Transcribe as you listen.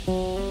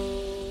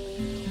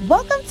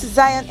Welcome to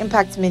Zion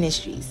Impact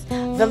Ministries,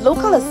 the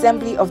local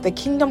assembly of the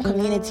Kingdom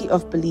community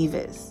of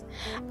believers.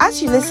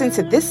 As you listen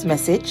to this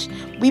message,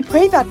 we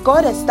pray that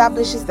God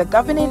establishes the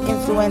governing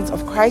influence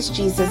of Christ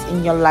Jesus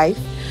in your life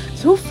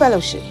through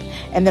fellowship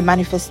and the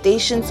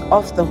manifestations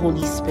of the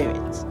Holy Spirit.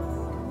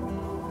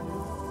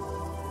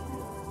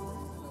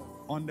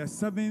 On the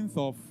 7th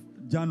of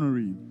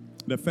January,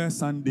 the first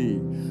Sunday,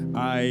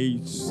 I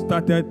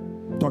started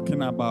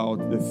talking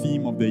about the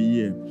theme of the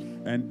year,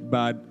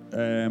 but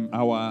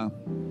our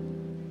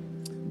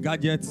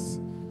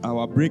gadgets,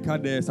 our breaker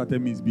there started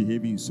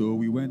misbehaving, so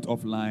we went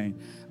offline.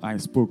 I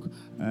spoke.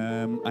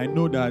 I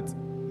know that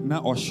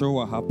now a show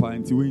will happen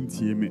until we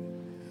hear me,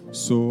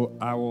 so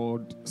I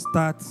would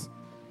start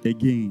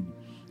again,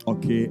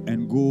 okay,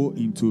 and go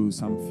into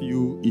some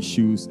few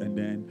issues, and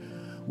then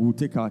we'll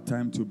take our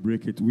time to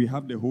break it. We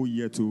have the whole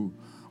year to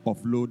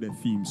offload the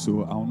theme,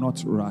 so I'll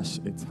not rush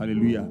it.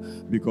 Hallelujah.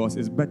 Because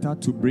it's better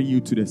to bring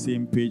you to the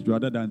same page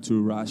rather than to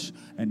rush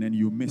and then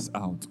you miss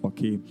out.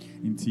 Okay.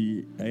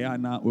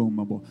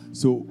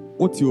 So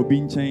what you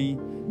been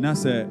saying na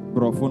se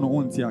brofo no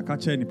onti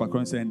akache ni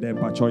pakron se ndem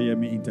pachoye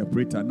me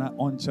interpreter na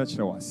on church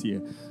was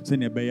here. Se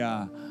ne be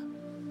ya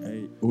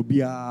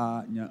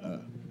obia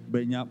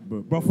benya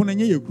brofo na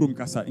nye ye krom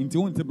kasa nti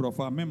onti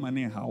brofo amema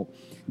ne how.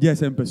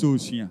 GSM person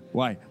osua.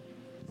 Why?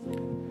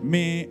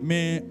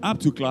 Me up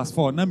to class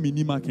 4 na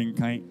minima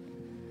kenkai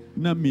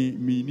na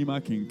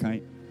minima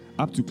kenkai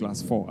up to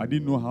class 4 I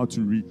didn't know how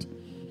to read.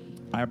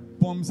 I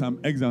bombed some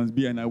exams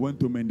B and I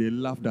went home and they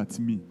laughed at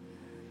me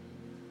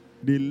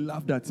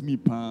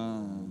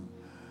pa.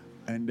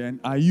 And then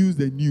I used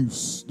the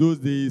news those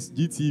days.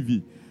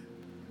 GTV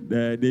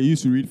they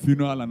used to read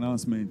funeral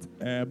announcement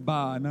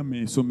ba na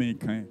me so me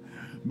kind.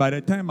 By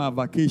the time my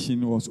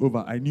vacation was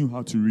over, I knew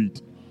how to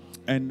read.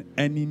 And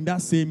in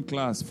that same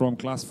class, from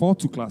class 4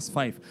 to class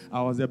 5,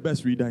 I was the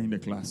best reader in the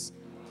class.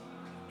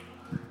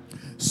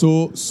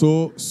 So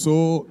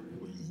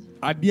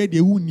I did the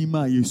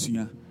unima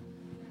yesuya.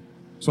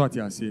 So what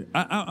I say,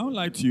 I won't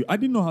lie to you. I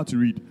didn't know how to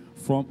read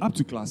from up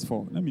to class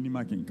 4. Let me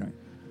nima kenkai.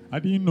 I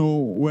didn't know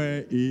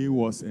where A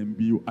was and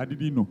B. I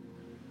didn't know.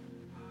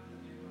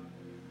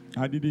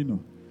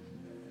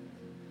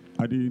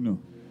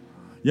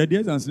 Yeah,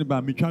 there's answer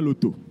by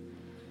Michaloto.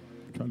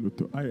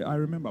 I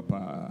remember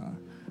pa.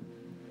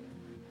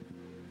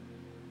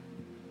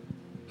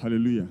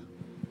 Hallelujah.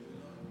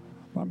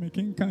 But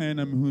making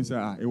kind of who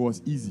say it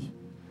was easy.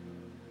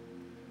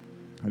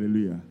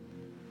 Hallelujah.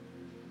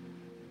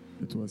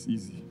 It was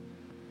easy.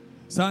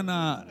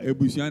 Sana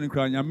ebusiani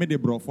kranya made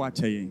brofo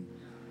achayen.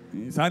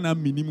 Sana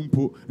minimum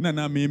po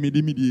na me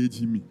de midi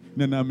ejimi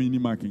na me ni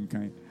making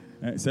kind.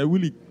 Say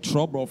really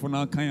trouble for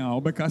now kind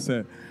obeka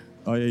say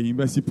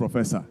university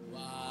professor.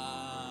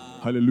 Wow.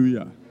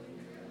 Hallelujah.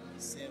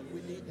 Say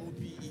Willie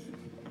OPE.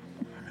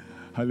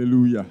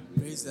 Hallelujah.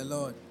 Praise the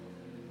Lord.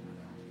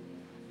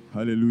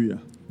 Hallelujah.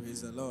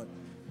 Praise the Lord.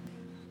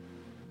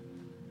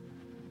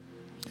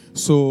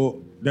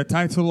 So the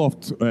title of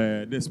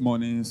this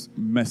morning's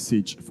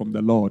message from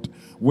the Lord,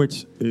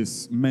 which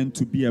is meant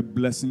to be a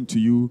blessing to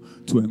you,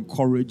 to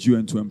encourage you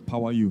and to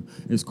empower you,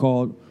 is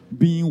called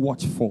Being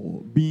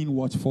Watchful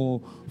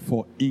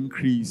for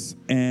Increase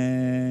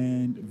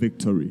and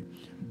Victory.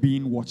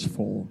 Being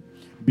watchful.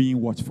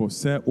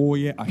 Say, oh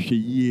yeah,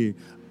 asheye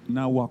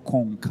na wa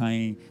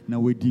konkai na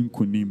wedin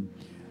kunim.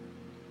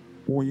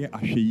 Oh yeah,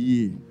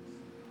 asheye.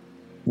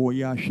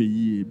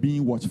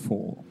 Being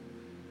watchful.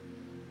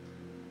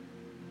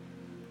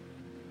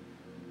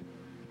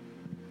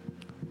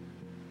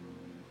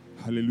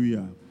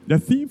 Hallelujah. The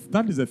theme,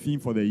 that is the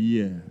theme for the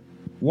year.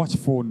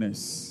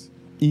 Watchfulness,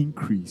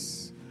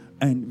 increase,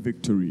 and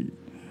victory.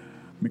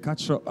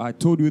 I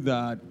told you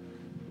that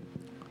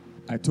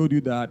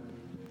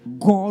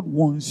God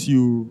wants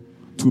you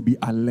to be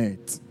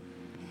alert.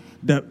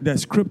 The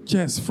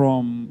scriptures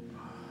from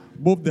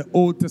both the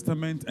Old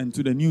Testament and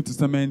to the New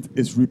Testament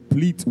is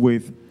replete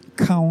with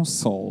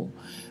counsel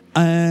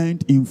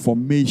and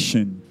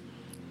information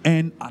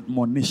and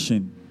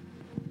admonition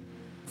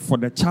for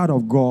the child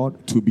of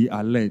God to be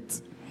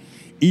alert,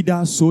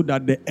 either so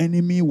that the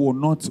enemy will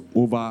not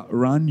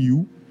overrun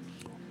you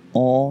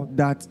or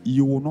that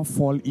you will not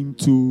fall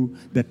into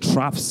the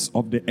traps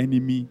of the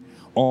enemy,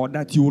 or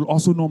that you will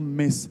also not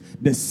miss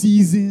the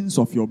seasons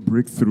of your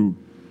breakthrough.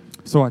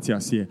 So what you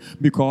say,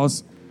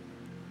 because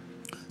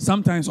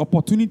sometimes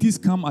opportunities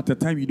come at a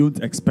time you don't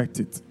expect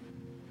it.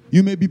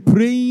 You may be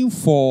praying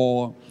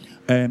for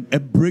a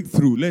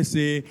breakthrough. Let's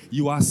say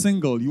you are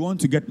single, you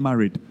want to get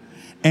married,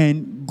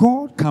 and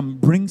God can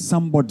bring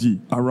somebody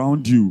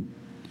around you.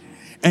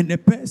 And the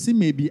person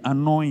may be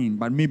annoying,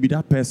 but maybe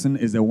that person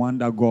is the one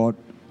that God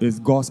is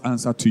God's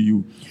answer to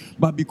you.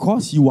 But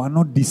because you are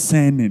not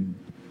discerning,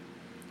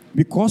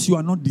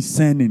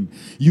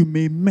 you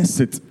may miss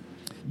it.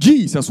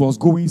 Jesus was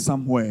going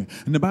somewhere,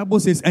 and the Bible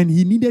says, and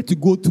he needed to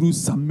go through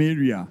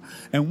Samaria.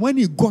 And when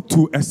he got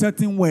to a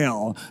certain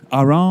well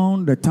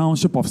around the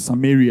township of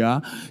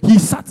Samaria, he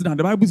sat down.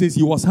 The Bible says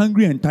he was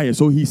hungry and tired,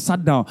 so he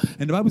sat down.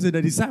 And the Bible says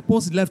the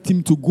disciples left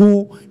him to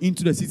go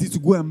into the city to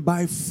go and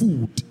buy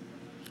food.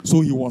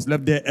 So he was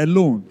left there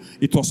alone.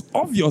 It was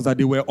obvious that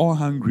they were all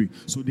hungry.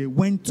 So they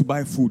went to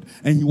buy food,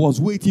 and he was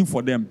waiting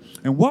for them.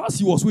 And whilst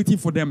he was waiting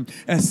for them,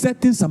 a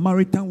certain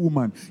Samaritan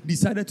woman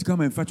decided to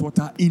come and fetch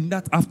water in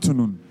that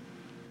afternoon.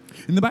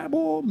 And the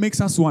Bible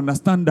makes us to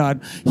understand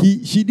that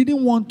she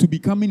didn't want to be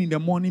coming in the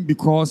morning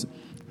because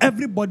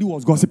everybody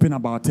was gossiping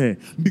about her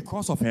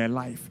because of her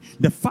life.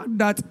 The fact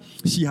that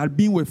she had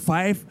been with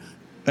 5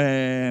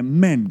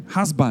 men,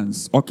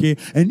 husbands, okay,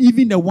 and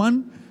even the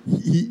one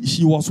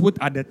she was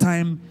with at the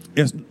time,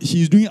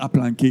 she's doing a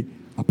planke.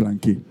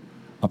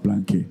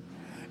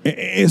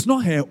 It's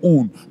not her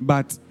own,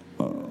 but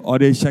or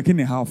they're checking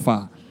how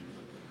far.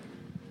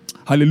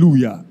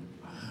 Hallelujah.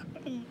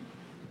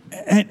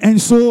 And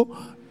so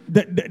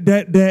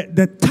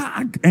the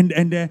tag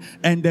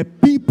and the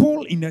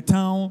people in the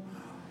town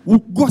who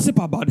gossip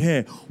about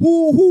her.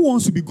 Who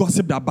wants to be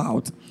gossiped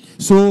about?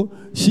 So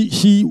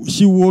she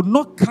will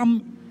not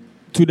come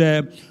to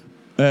the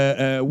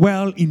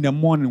well in the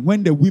morning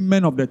when the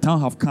women of the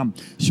town have come.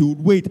 She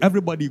would wait.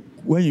 Everybody,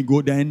 when you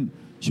go, then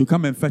she'll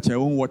come and fetch her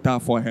own water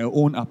for her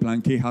own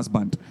aplanke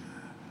husband.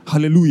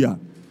 Hallelujah.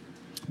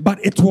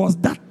 But it was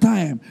that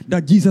time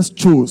that Jesus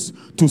chose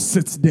to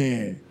sit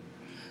there.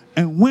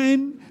 And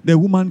when the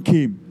woman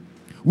came,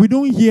 we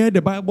don't hear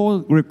the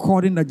Bible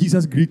recording that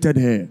Jesus greeted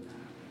her.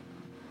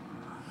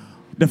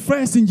 The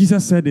first thing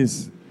Jesus said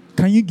is,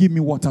 "Can you give me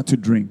water to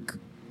drink?"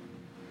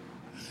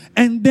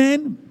 And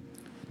then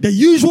the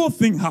usual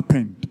thing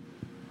happened.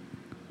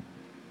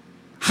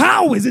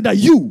 How is it that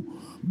you,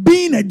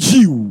 being a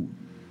Jew,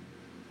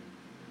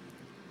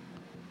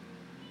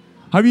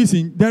 have you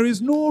seen? There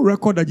is no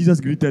record that Jesus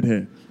greeted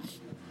her.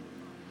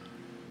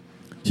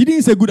 She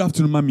didn't say, "Good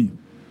afternoon, mommy."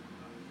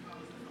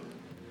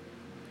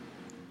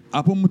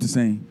 Apomu to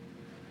say,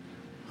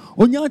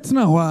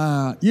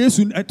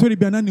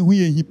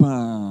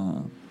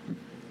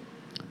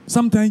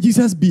 sometimes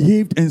Jesus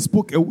behaved and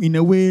spoke in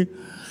a way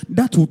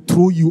that will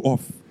throw you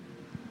off.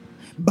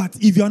 But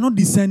if you are not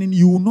discerning,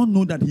 you will not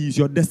know that he is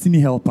your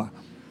destiny helper.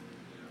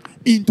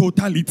 In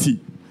totality,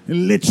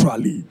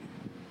 literally.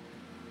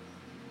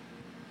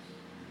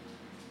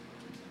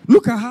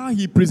 Look at how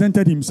he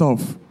presented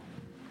himself.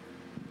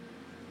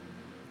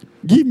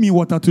 "Give me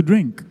water to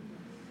drink.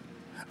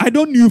 I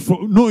don't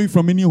know you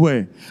from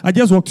anywhere. I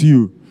just walk to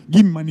you.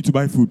 Give me money to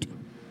buy food."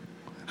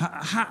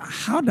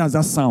 How does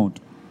that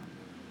sound?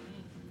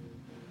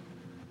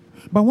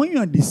 But when you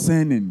are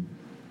discerning,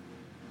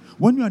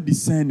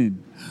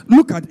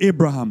 look at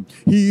Abraham.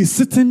 He is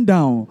sitting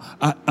down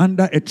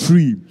under a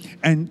tree,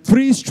 and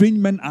 3 strange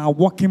men are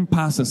walking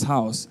past his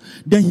house.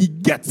 Then he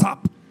gets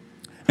up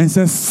and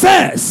says,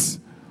 "Sirs,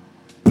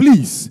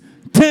 please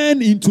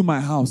turn into my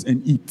house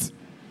and eat.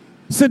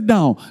 Sit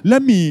down.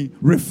 Let me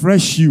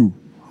refresh you."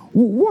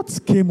 What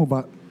came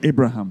over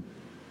Abraham?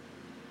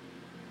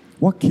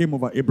 What came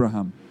over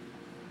Abraham?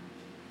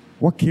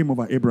 What came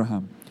over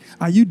Abraham?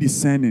 Are you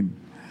discerning?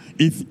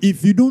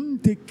 If you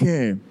don't take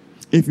care,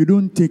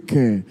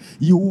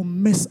 you will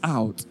miss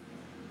out.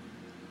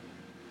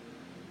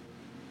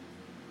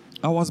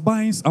 I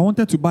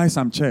wanted to buy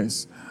some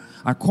chairs.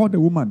 I called the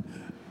woman.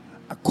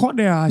 I called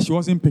her, she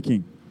wasn't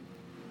picking.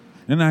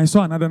 And I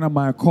saw another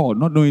number I called,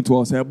 not knowing it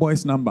was her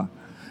boy's number.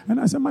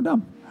 And I said,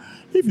 "Madam,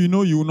 if you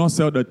know you will not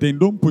sell the thing,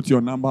 don't put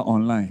your number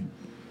online.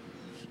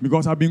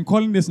 Because I've been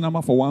calling this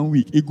number for 1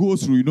 week. It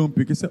goes through, you don't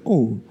pick." He said,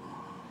 "Oh,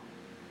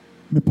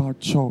 me pa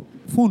cho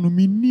phone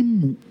me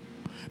nimu.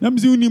 Nam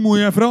zi unimu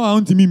ya fra wa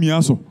ntimi mi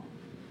aso.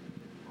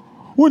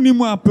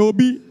 Unimu ape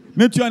obi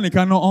netu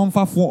anika no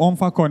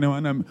onfa call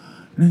na me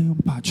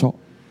pa cho.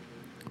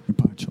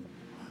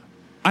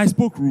 I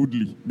spoke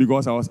rudely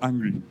because I was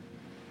angry.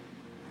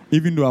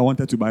 Even though I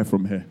wanted to buy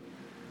from her.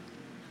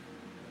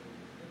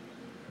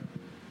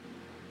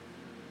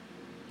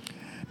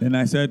 Then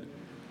I said,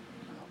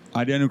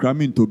 "I didn't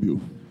come in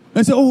Tobio."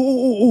 I said,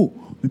 oh,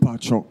 me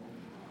pacho.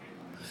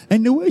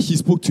 And the way she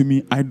spoke to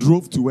me, I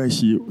drove to where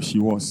she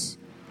was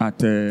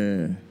at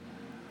after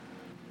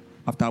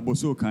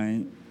Aboso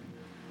Kain,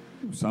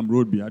 some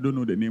road. I don't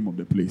know the name of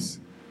the place.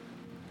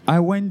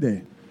 I went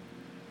there.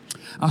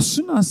 As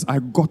soon as I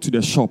got to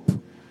the shop,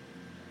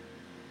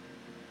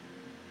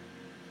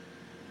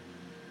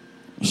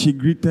 she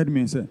greeted me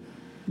and said,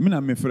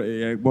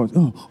 "Boss,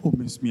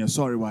 miss me,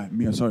 sorry, why?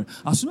 Me, sorry."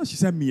 As soon as she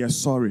said me,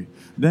 sorry,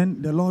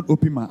 then the Lord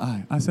opened my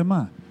eye. I said,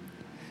 "Ma,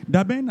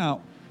 that be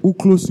now who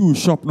close to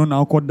shop no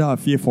now called that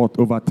fear for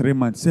over 3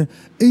 months." Say,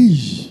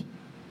 "Hey,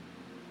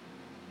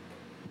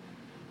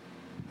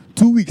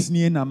 2 weeks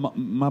near na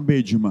my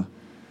bedroom."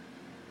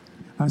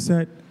 I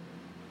said,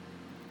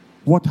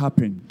 "What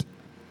happened?"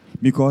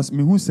 Because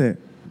me who said,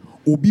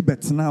 "Obi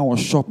betna our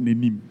shop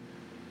nenim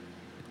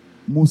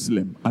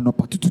Muslim and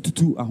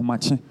opatututu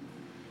ahomache."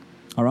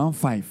 Around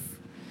 5.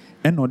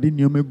 And no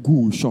didn't me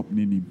go shop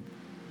nenim.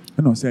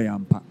 And no say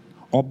yampa.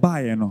 Or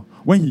buy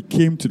when he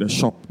came to the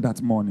shop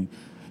that morning,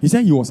 he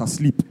said he was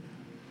asleep.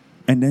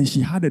 And then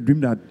she had a dream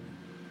that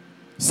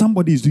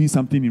somebody is doing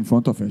something in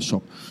front of her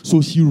shop.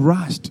 So she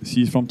rushed.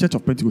 She's from Church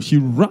of Pentecost. She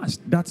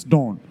rushed that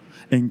dawn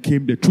and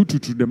came there. True.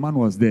 The man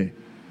was there.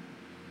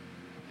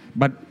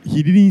 But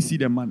he didn't see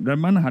the man. The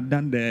man had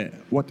done the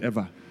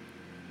whatever.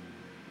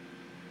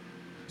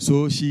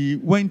 So she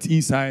went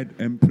inside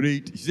and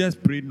prayed. She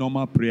just prayed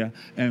normal prayer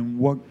and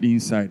walked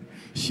inside.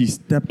 She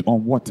stepped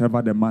on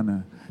whatever the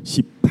man.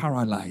 She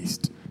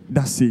paralyzed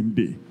that same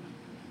day.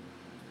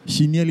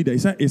 She nearly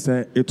died.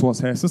 It was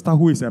her sister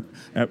who is a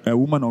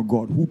woman of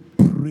God who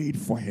prayed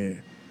for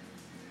her.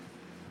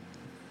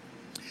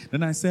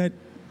 Then I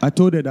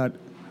told her that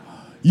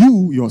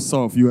you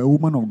yourself, you're a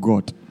woman of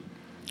God.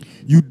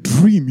 You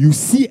dream, you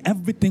see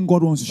everything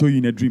God wants to show you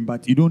in a dream,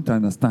 but you don't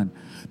understand.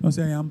 No,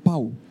 say I am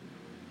power.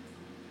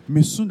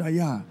 They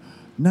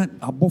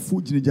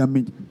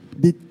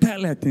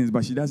tell her things,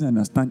 but she doesn't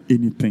understand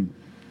anything.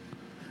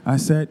 I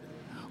said,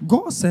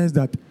 God says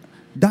that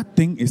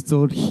thing is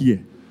still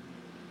here.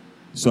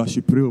 So I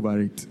should pray over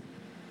it.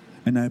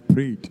 And I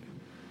prayed.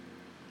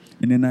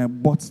 And then I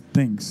bought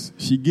things.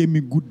 She gave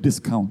me good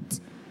discount.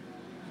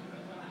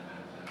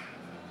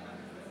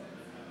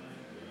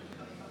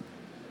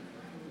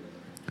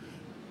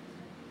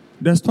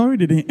 The story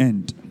didn't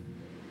end.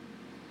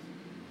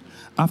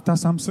 After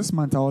some 6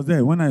 months, I was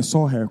there. When I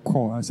saw her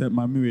call, I said,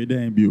 Mami, we're there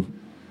in view.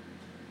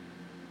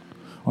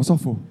 Also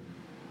for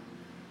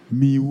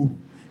me,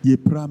 ye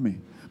prame.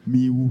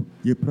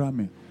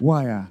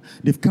 Why?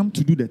 They've come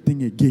to do the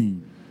thing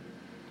again.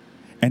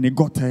 And they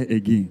got her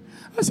again.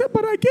 I said,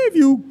 but I gave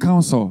you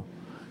counsel.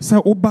 Say,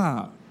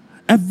 Oba,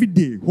 every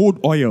day,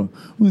 hold oil.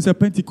 When say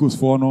Pentecost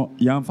for no,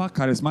 Yamfa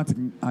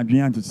charismatic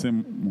adrian to say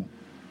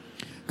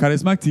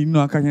charismatic,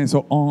 no, I can't say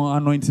on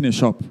anointing a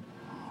shop.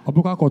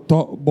 Obuka ko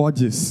to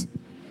Borges.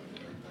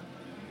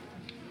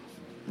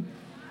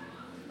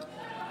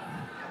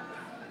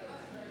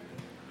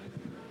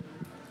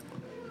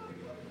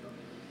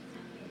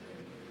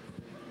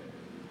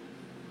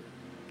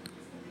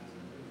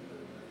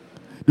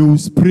 They will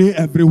spray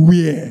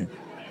everywhere.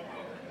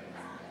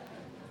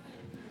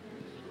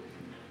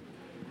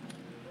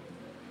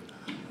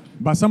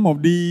 But some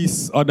of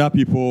these other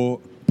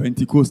people,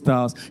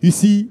 Pentecostals, you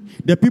see,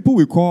 the people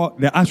we call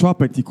the actual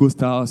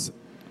Pentecostals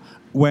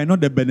were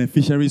not the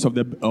beneficiaries of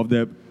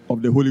the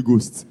Holy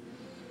Ghost.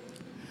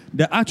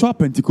 The actual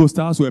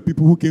Pentecostals were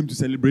people who came to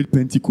celebrate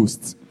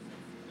Pentecost.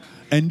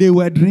 And they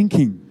were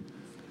drinking.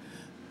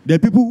 The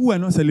people who were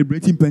not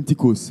celebrating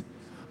Pentecost,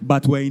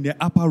 but were in the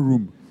upper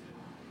room,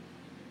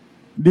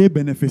 they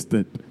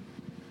benefited.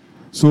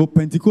 So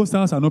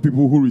Pentecostals are not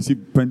people who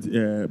receive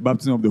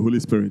baptism of the Holy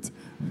Spirit.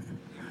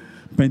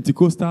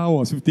 Pentecostal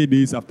was 50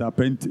 days after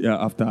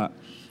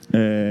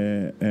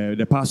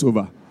the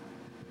Passover.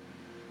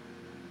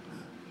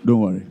 Don't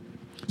worry.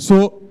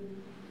 So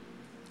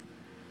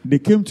they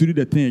came to do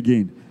the thing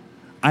again.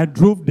 I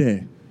drove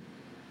there.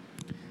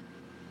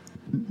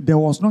 There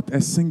was not a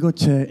single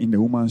chair in the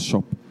woman's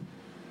shop.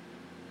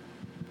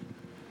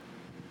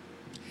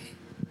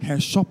 Her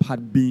shop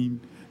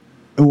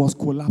it was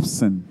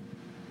collapsing.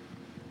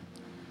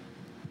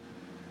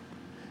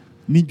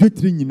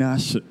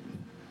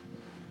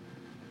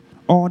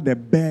 All the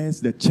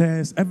beds, the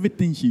chairs,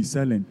 everything she's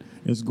selling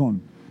is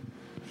gone.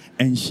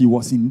 And she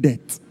was in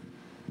debt.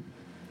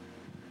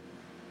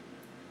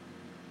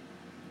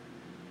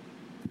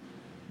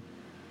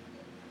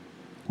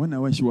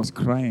 When she was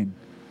crying,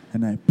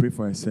 and I prayed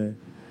for her, I said,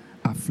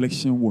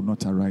 affliction will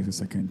not arise a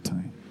second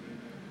time.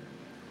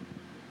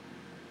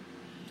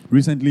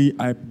 Recently,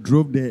 I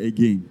drove there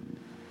again.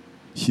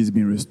 She's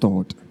been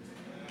restored.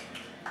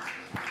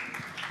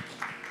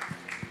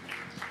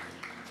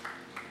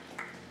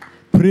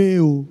 Pray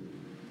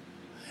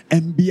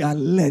and be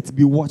alert,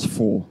 be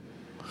watchful.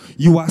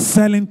 You are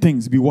selling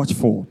things, be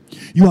watchful.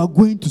 You are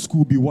going to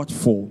school, be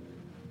watchful.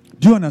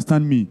 Do you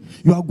understand me?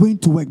 You are going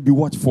to work, be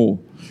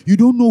watchful. You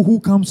don't know who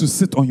comes to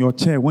sit on your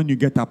chair when you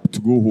get up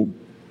to go home.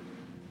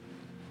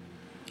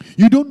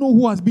 You don't know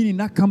who has been in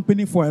that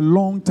company for a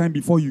long time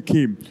before you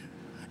came,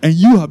 and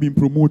you have been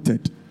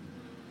promoted.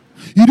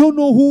 You don't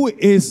know who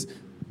is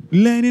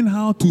learning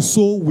how to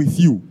sew with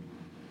you,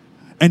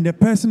 and the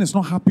person is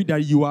not happy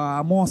that you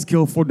are more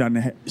skillful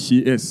than she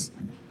is.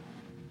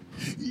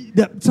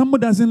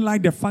 Somebody doesn't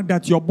like the fact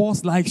that your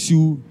boss likes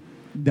you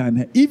than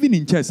her. Even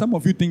in church, some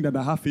of you think that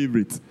I have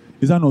favorites.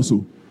 Is that not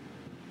so?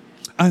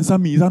 Answer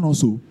me, is that not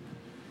so?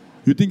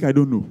 You think I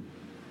don't know?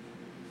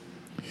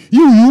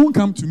 You won't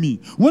come to me.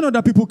 When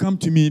other people come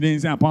to me, they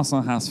say, a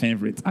person has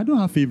favorites. I don't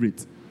have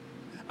favorites.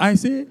 I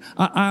say,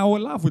 I will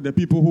laugh with the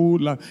people who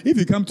laugh. If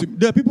you come to,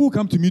 there are people who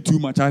come to me too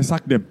much, I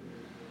sack them.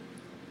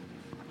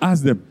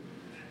 Ask them.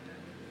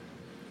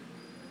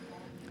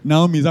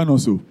 Naomi, is that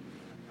not so?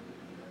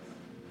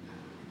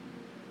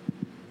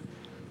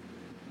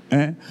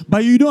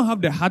 But you don't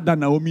have the heart that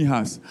Naomi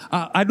has.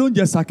 I don't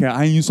just sack her,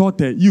 I insult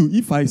her. You,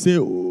 if I say,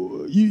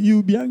 oh,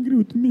 you'll be angry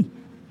with me.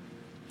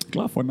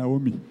 Clap for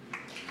Naomi.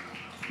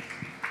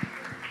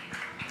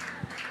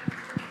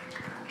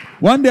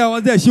 One day I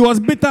was there, she was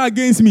bitter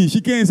against me.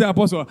 She came and said,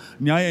 Apostle,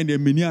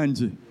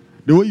 the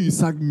way you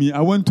sacked me,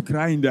 I went to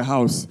cry in the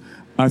house.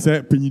 I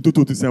said,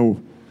 Penitoto to say,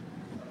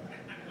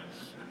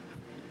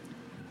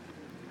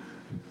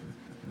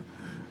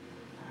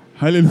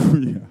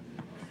 hallelujah.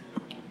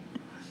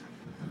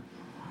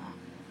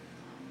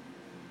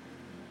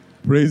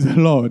 Praise the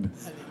Lord.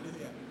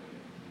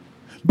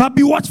 But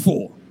be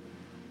watchful.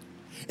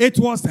 It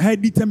was her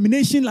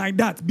determination like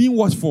that, being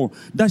watchful,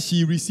 that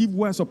she received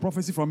words of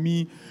prophecy from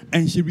me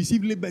and she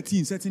received liberty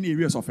in certain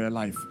areas of her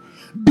life.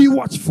 Be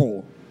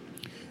watchful.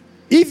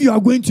 If you are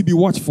going to be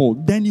watchful,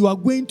 then you are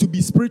going to be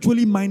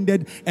spiritually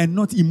minded and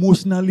not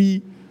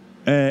emotionally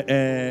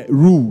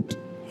rude.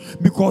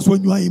 Because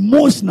when you are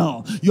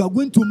emotional, you are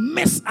going to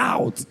miss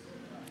out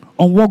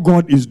on what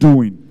God is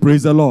doing.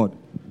 Praise the Lord.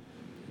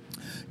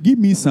 Give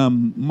me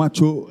some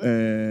macho,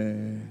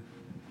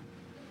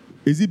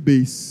 is it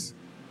bass?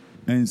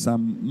 And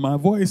some, my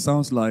voice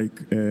sounds like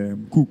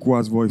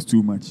Kukua's voice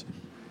too much.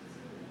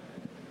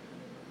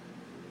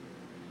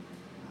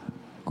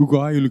 Kuku,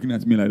 why are you looking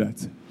at me like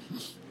that?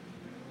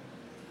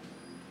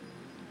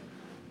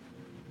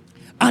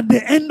 At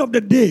the end of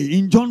the day,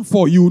 in John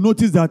 4, you will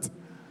notice that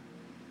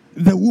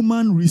the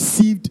woman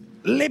received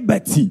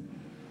liberty.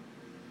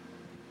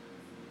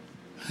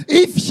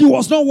 If she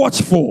was not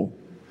watchful,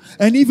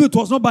 and if it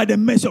was not by the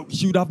measure,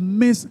 she would have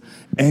missed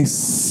a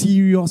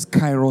serious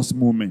kairos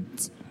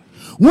moment.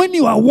 When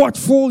you are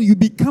watchful, you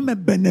become a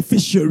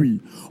beneficiary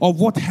of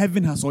what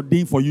heaven has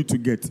ordained for you to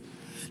get.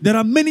 There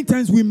are many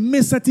times we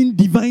miss certain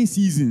divine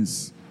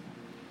seasons.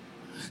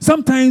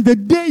 Sometimes the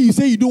day you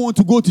say you don't want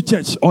to go to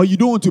church or you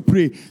don't want to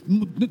pray,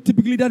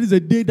 typically that is a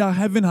day that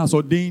heaven has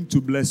ordained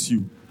to bless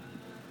you.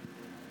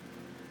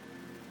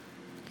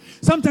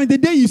 Sometimes the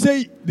day you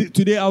say,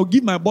 today I'll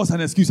give my boss an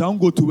excuse, I won't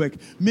go to work.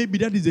 Maybe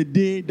that is a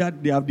day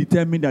that they have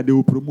determined that they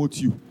will promote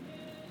you.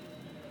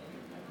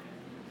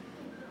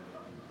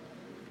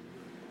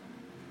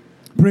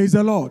 Praise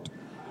the Lord.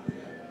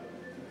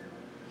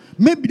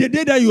 Maybe the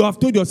day that you have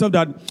told yourself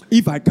that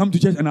if I come to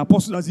church and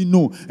apostle doesn't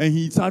know and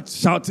he starts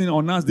shouting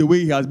on us the way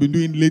he has been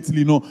doing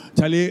lately, no,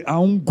 Charlie, I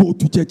won't go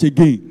to church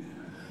again.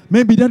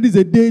 Maybe that is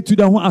a day to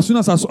that one. As soon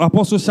as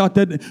apostle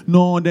shouted,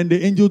 no, then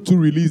the angel to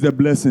release the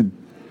blessing.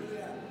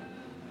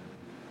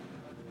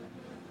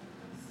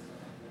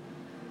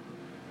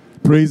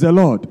 Praise the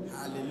Lord.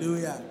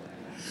 Hallelujah.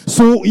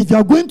 So if you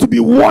are going to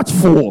be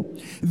watchful,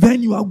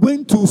 then you are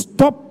going to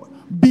stop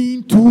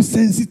being too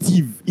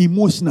sensitive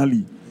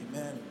emotionally.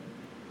 Amen.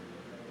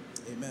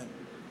 Amen.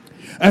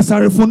 As a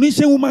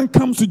Syrophoenician woman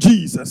comes to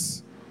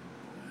Jesus,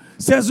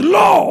 says,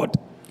 Lord,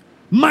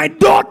 my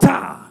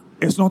daughter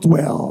is not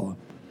well.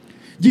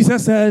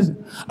 Jesus says,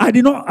 I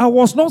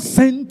was not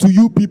sent to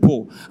you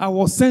people. I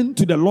was sent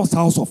to the lost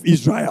house of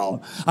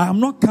Israel. I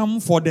am not come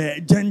for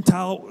the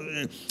Gentile,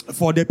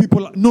 for the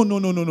people.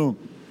 No.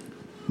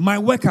 My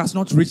work has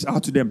not reached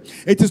out to them.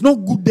 It is not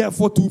good,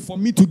 therefore, for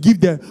me to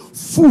give the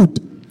food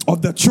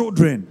of the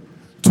children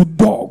to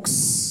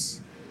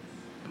dogs.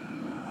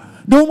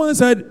 The woman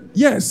said,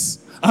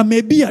 yes, I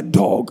may be a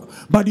dog,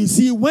 but you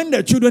see, when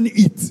the children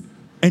eat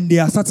and they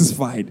are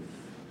satisfied,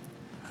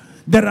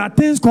 there are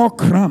things called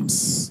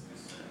crumbs.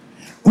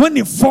 When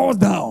it falls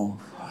down,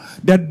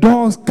 the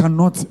dogs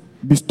cannot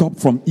be stopped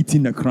from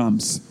eating the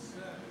crumbs.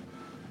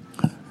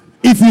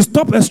 If you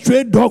stop a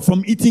stray dog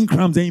from eating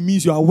crumbs, then it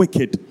means you are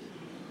wicked.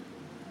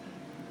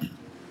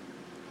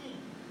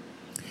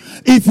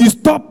 If you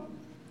stop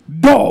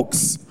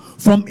dogs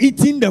from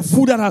eating the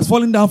food that has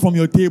fallen down from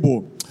your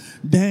table,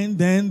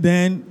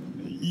 then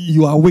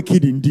you are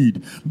wicked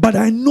indeed. But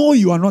I know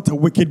you are not a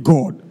wicked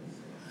God.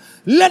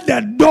 Let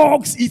the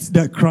dogs eat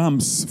the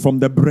crumbs from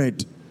the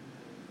bread.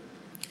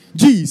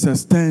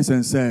 Jesus turns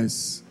and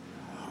says,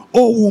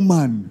 "Oh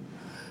woman,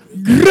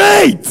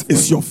 great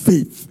is your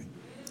faith.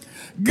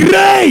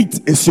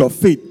 Great is your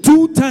faith."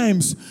 2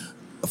 times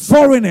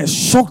foreigners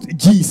shocked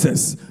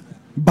Jesus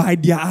by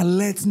their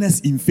alertness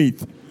in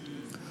faith.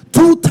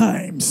 2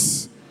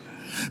 times.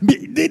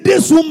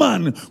 This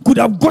woman could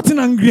have gotten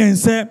angry and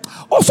said,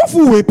 "Oh, so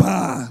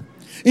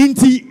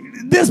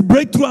this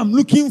breakthrough I'm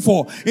looking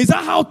for, is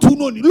that how to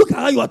know? Look at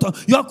how you are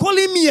talking. You are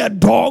calling me a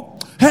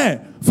dog? Hey,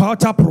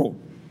 Fauta Pro.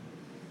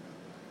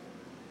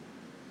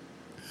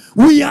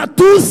 We are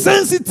too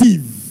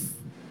sensitive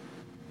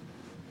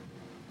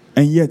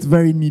and yet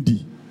very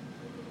needy.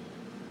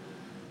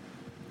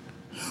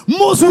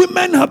 Most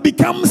women have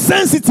become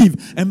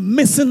sensitive and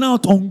missing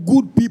out on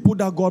good people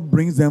that God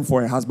brings them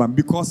for a husband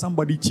because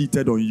somebody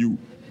cheated on you.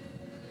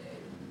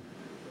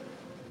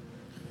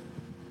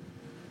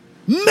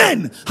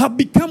 Men have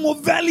become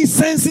overly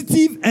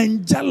sensitive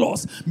and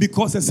jealous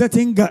because a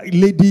certain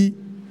lady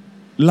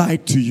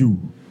lied to you.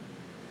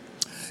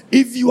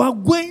 If you are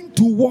going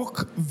to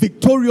walk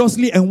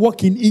victoriously and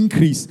walk in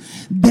increase,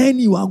 then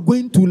you are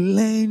going to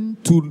learn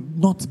to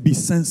not be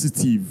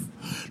sensitive.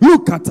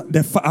 Look at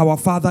our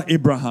father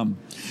Abraham.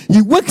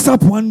 He wakes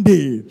up one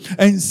day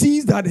and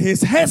sees that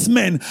his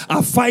herdsmen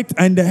are fighting,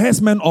 and the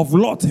herdsmen of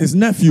Lot, his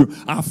nephew,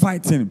 are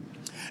fighting.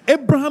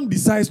 Abraham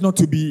decides not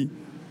to be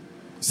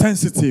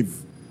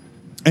sensitive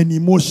and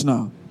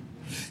emotional.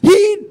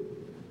 He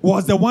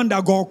was the one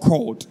that God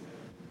called.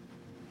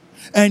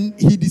 And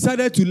he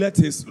decided to let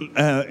his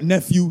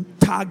nephew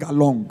tag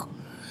along.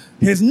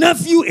 His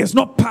nephew is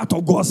not part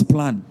of God's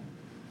plan.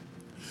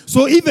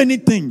 So if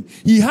anything,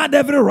 he had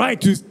every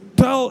right to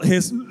tell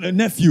his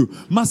nephew,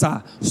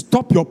 "Master,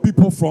 stop your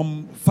people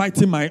from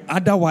fighting my,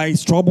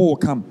 otherwise trouble will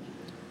come.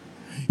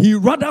 He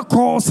rather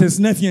calls his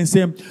nephew and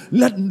say,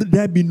 let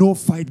there be no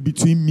fight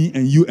between me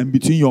and you and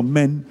between your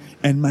men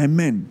and my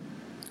men.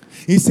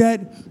 He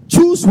said,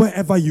 choose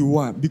wherever you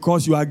are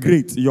because you are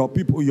great. Your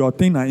people, your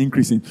thing are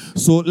increasing.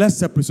 So let's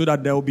separate so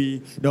that there will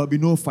be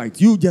no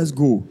fight. You just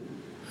go.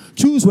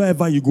 Choose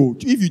wherever you go.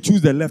 If you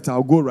choose the left,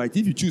 I'll go right.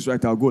 If you choose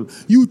right, I'll go.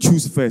 You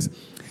choose first.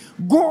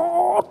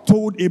 God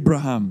told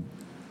Abraham,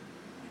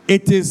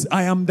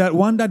 I am that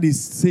one that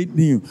is saying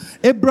to you.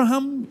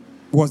 Abraham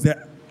was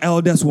the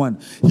eldest one.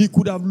 He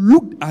could have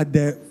looked at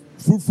the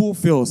fruitful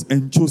fields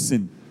and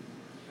chosen.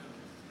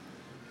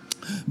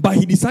 But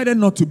he decided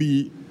not to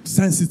be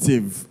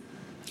sensitive.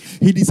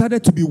 He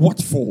decided to be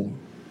watchful.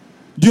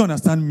 Do you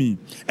understand me?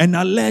 And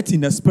alert in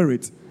the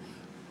spirit.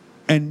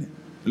 And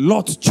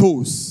Lot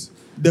chose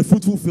the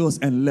fruitful fields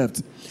and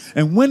left.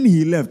 And when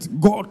he left,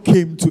 God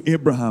came to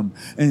Abraham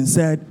and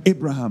said,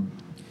 Abraham,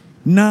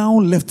 now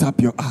lift up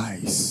your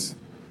eyes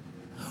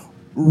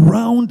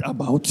round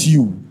about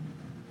you.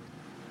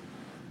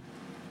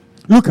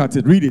 Look at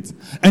it, read it.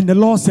 And the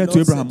Lord said to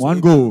Abraham,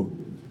 go.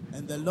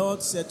 And the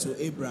Lord said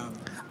to Abraham,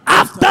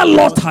 after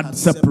Lot had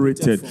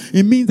separated,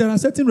 it means there are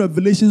certain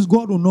revelations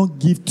God will not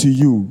give to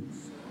you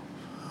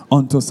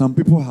until some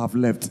people have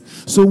left.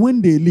 So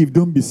when they leave,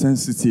 don't be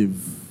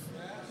sensitive.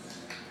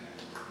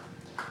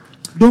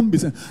 Don't be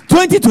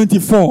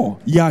 2024,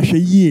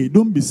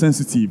 don't be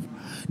sensitive.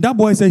 That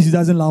boy says he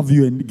doesn't love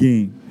you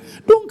again.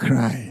 Don't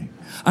cry.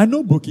 I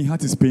know broken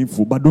heart is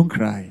painful, but don't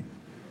cry.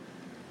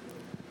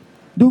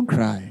 Don't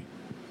cry.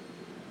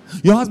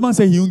 Your husband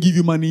said he won't give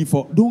you money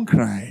for. Don't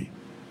cry.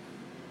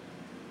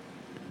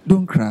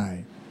 Don't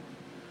cry.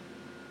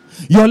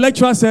 Your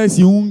lecturer says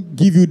he won't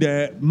give you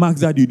the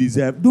marks that you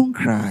deserve. Don't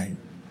cry.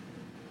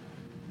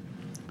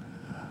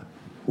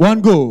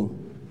 One go.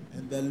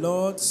 And the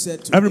Lord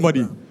said to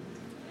everybody. Abraham,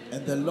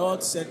 and the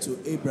Lord said to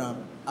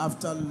Abraham,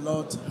 after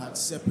Lot had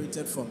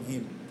separated from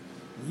him,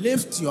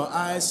 lift your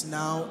eyes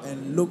now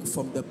and look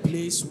from the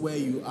place where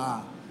you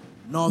are,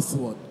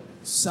 northward,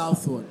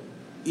 southward,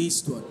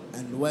 eastward,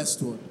 and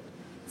westward.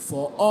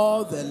 For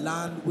all the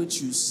land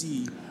which you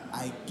see,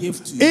 I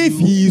give to you. If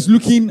he is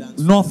looking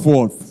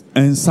northward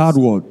and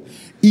southward,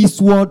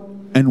 eastward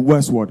and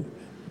westward,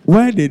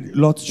 where did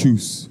Lot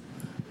choose?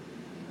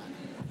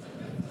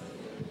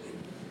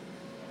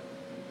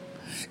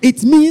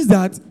 It means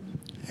that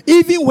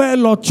even where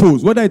Lot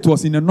chose, whether it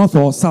was in the north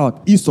or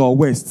south, east or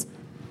west,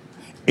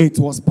 it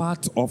was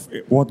part of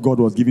what God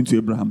was giving to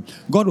Abraham.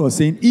 God was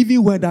saying,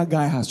 even where that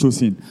guy has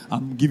chosen,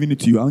 I'm giving it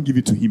to you. I'll give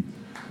it to him.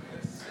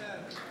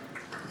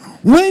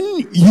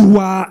 When you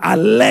are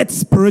alert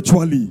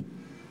spiritually,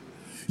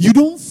 you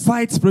don't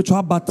fight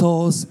spiritual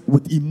battles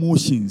with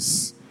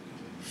emotions.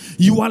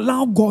 You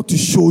allow God to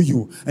show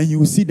you, and you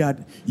will see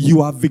that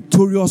you are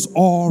victorious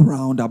all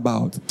round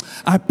about.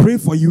 I pray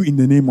for you in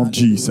the name of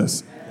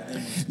Jesus,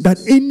 that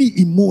any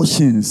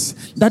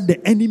emotions that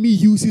the enemy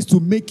uses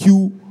to make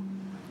you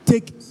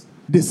take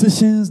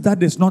decisions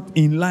that is not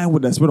in line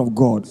with the Spirit of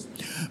God,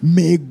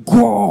 may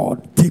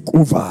God take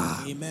over.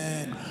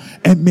 Amen.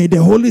 And may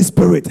the Holy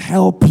Spirit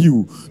help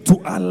you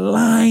to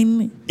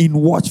align in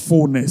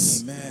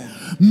watchfulness.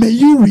 Amen. May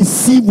you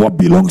receive what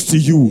belongs to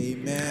you.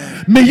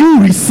 Amen. May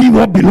you receive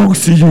what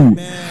belongs to you.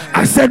 Amen.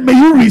 I said, may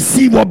you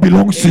receive what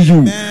belongs to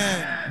you.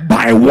 Amen.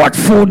 By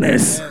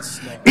watchfulness.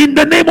 Yes, Lord. In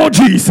the name of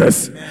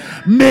Jesus.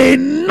 Amen. May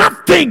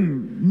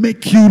nothing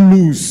make you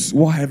lose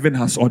what heaven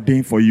has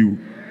ordained for you.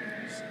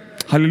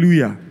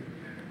 Hallelujah.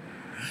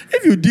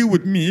 If you deal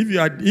with me,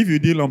 if you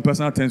deal on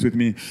personal terms with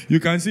me,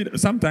 you can see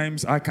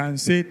sometimes I can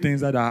say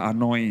things that are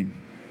annoying.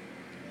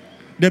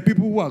 The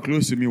people who are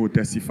close to me will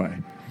testify.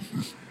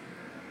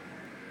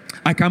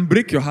 I can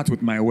break your heart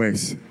with my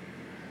words.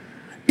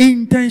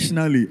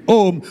 Intentionally.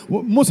 Oh,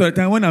 most of the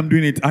time when I'm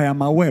doing it, I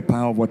am aware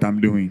of what I'm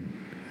doing.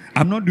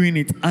 I'm not doing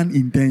it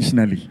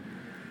unintentionally.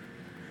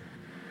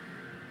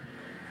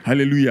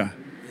 Hallelujah.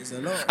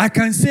 I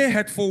can say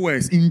hurtful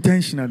words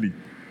intentionally.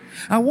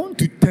 I want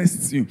to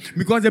test you.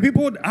 Because the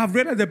people, I've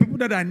realized the people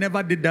that I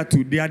never did that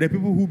to, they are the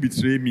people who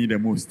betray me the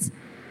most.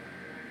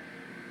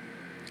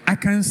 I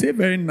can say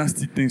very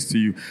nasty things to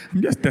you.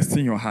 I'm just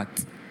testing your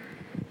heart.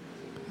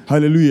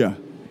 Hallelujah.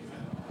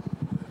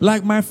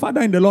 Like my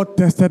father in the Lord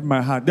tested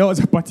my heart. There was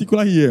a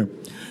particular year.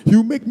 He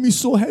would make me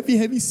so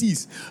heavy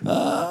seas.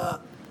 I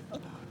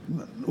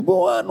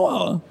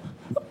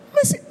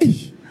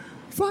say,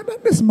 Father,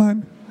 this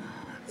man,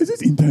 is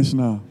it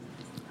intentional?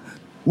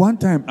 One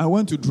time, I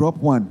went to drop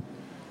one.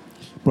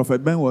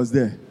 Prophet Ben was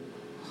there.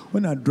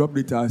 When I dropped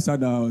it, I sat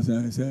down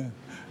and I said,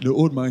 the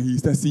old man,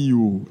 he's testing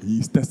you.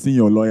 He's testing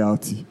your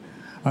loyalty.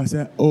 I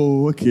said,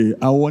 oh, okay.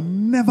 I will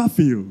never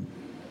fail.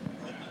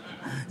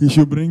 He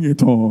should bring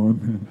it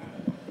on.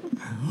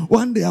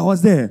 One day, I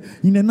was there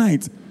in the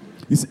night.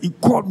 He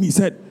called me. He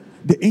said,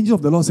 the angel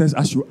of the Lord says,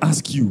 I should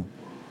ask you,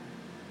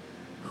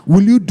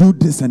 will you do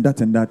this and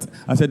that and that?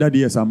 I said, Daddy,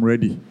 yes, I'm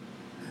ready.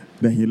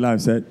 Then he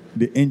laughed, said,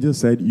 the angel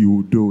said you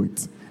will do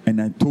it. And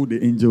I told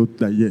the angel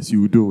that yes,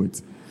 you will do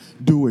it.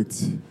 Do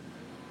it.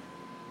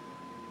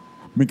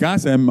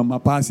 Because I'm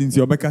passing to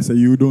your back, say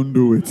you don't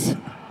do it.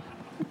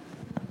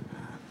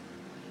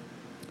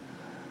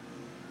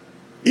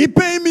 He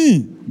paid me,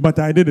 but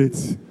I did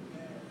it.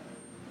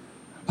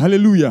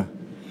 Hallelujah.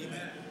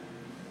 Amen.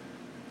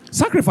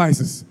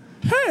 Sacrifices.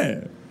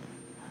 Hey.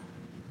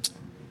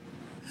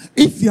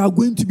 If you are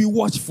going to be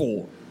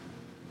watchful,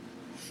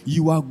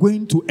 you are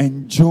going to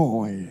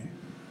enjoy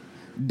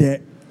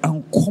the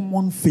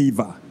uncommon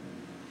favor,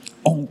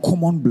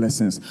 uncommon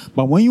blessings.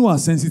 But when you are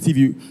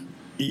sensitive,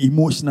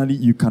 emotionally,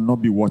 you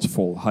cannot be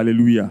watchful.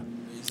 Hallelujah.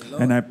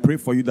 And I pray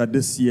for you that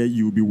this year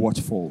you will be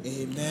watchful.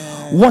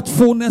 Amen.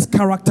 Watchfulness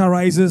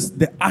characterizes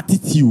the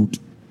attitude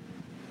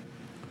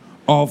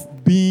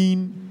of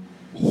being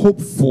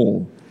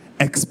hopeful,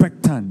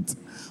 expectant,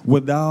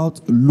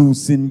 without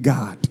losing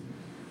guard,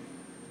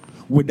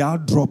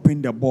 without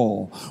dropping the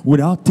ball,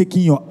 without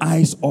taking your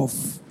eyes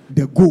off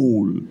the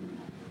goal.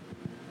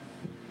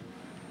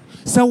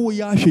 So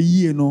we are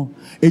here, no.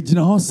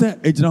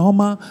 Ejina ho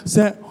ma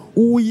say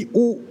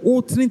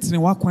o trinitini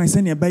wa kwan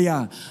se ne be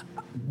ya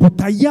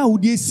butaya wo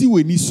de si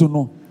we ni so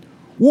no.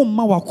 Wo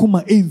ma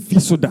wakoma emfi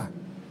so da.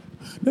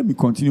 Let me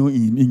continue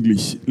in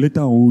English.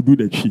 Later we'll do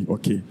the chi,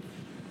 okay?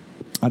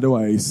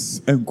 Otherwise,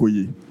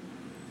 enkoye.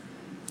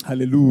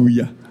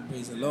 Hallelujah.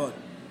 Praise the Lord.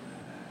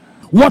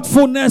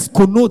 Watchfulness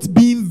connotes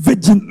being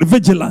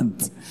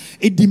vigilant.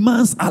 It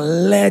demands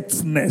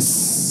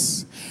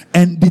alertness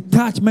and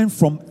detachment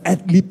from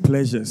earthly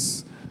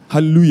pleasures.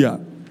 Hallelujah.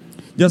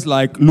 Just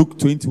like Luke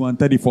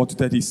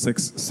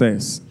 21:34-36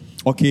 says.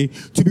 Okay,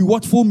 to be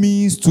watchful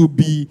means to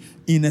be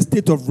in a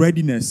state of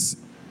readiness.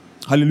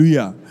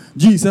 Hallelujah.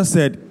 Jesus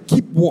said,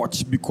 keep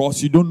watch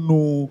because you don't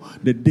know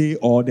the day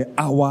or the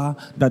hour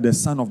that the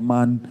Son of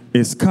Man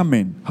is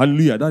coming.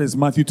 Hallelujah. That is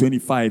Matthew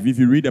 25. If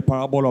you read the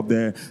parable of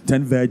the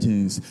 10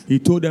 virgins, he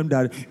told them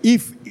that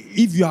if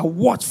you are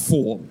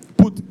watchful,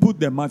 put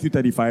the Matthew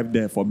 35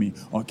 there for me.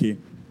 Okay.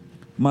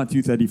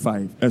 Matthew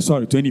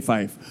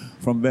 25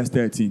 from verse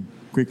 13.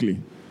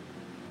 Quickly.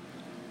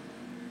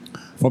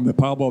 From the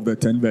parable of the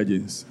 10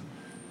 virgins.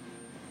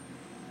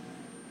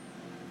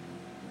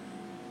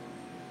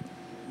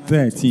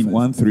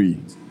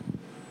 13:1-3.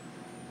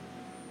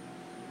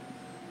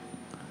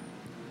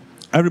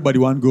 Everybody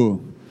want go.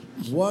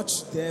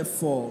 Watch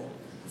therefore,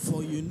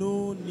 for you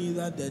know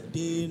neither the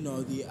day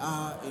nor the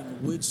hour in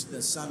which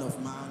the Son of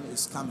Man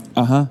is coming.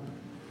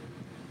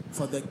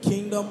 For the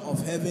kingdom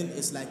of heaven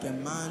is like a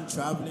man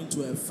traveling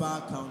to a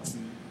far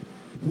country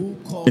who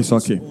calls It's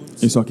okay.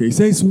 It's okay. It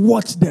says,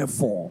 watch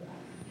therefore.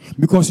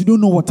 Because you don't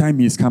know what time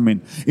he is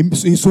coming.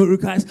 So it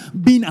requires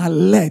being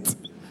alert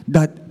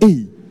that,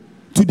 hey,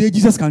 today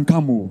Jesus can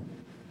come. Oh.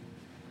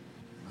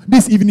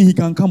 This evening he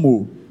can come.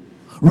 Oh.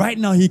 Right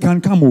now he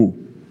can come. Oh.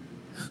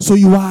 So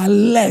you are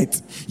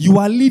alert. You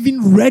are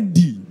living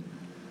ready.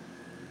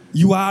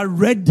 You are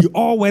ready,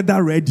 all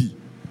weather ready.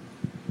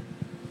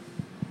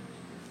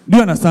 Do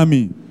you understand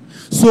me?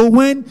 So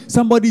when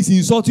somebody is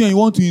insulting you and you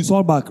want to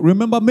insult back,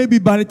 remember maybe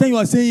by the time you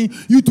are saying,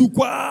 you too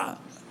kwa,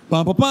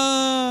 pa pa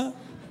pa.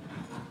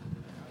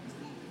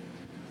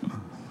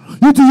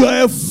 You do your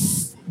F.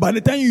 By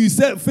the time you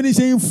say finish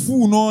saying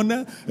fool, no,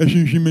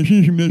 hey.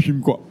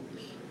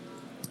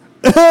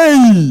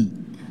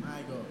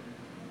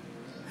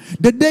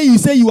 The day you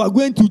say you are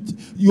going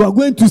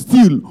to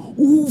steal,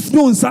 oof,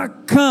 no,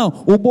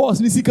 sakam, o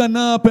boss, nisika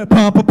na pa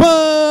pa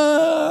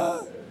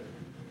pa.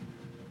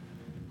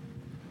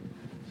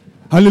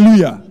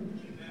 Hallelujah.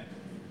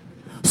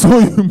 So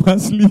you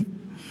must live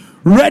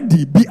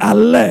ready, be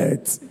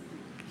alert.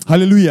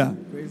 Hallelujah.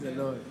 Praise the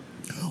Lord.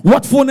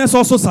 Watchfulness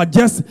also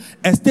suggests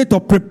a state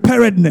of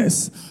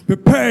preparedness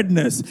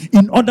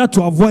in order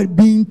to avoid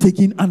being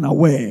taken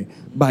unaware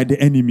by the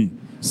enemy.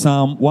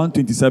 Psalm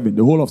 127,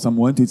 the whole of Psalm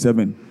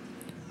 127.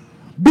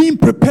 Being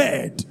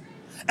prepared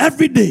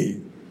every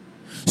day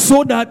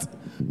so that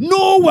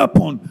no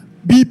weapon,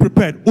 be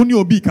prepared. Only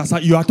obi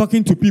kasa, you are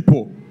talking to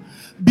people.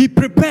 Be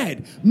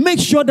prepared. Make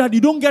sure that you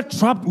don't get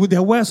trapped with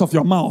the words of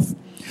your mouth.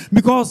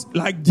 Because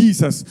like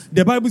Jesus,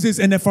 the Bible says,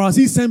 and the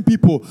Pharisees sent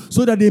people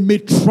so that they may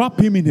trap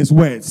him in his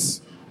words.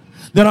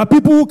 There are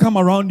people who come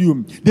around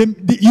you.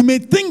 You may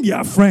think they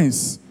are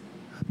friends,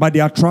 but they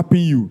are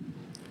trapping you.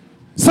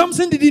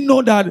 Samson didn't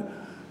know that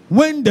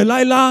when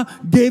Delilah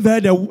gave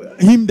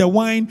him the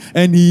wine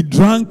and he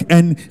drank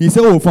and he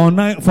said, oh,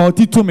 for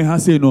Tito me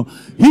has no.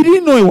 He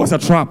didn't know it was a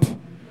trap.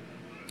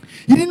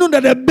 He didn't know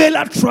that the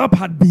Bela trap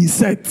had been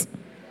set.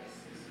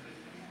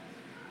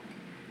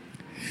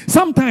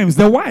 Sometimes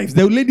the wives,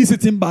 the lady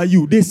sitting by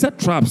you, they set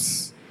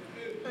traps.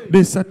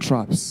 They set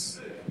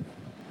traps.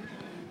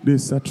 They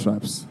set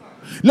traps.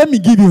 Let me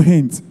give you a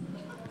hint.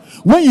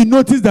 When you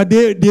notice that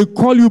they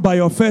call you by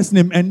your first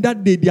name and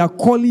that day they are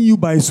calling you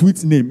by a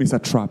sweet name, it's a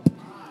trap.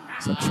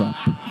 It's a trap.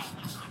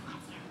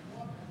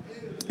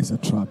 It's a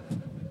trap.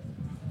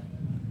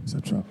 It's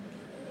a trap.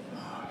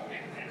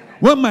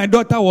 When my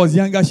daughter was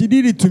younger, she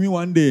did it to me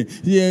one day.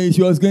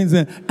 She was going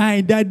to say,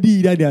 "Hi,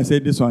 daddy, daddy." I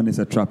said, "This one is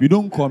a trap. You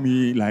don't call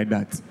me like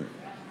that."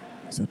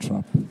 It's a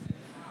trap.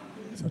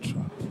 It's a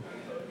trap.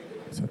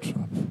 It's a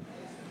trap.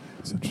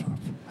 It's a trap.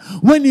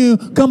 When you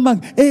come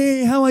back,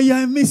 hey, how are you?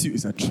 I miss you.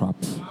 It's a trap.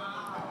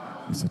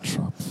 It's a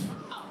trap.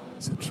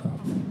 It's a trap.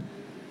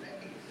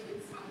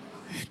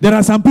 There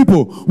are some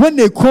people, when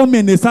they call me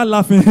and they start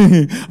laughing,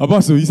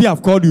 Apostle, you see,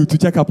 I've called you to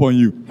check up on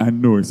you. I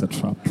know it's a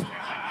trap.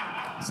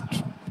 It's a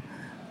trap.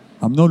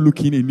 I'm not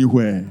looking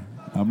anywhere.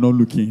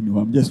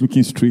 I'm just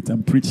looking straight.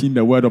 I'm preaching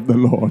the word of the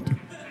Lord.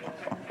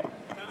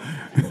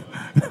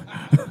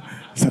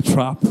 It's a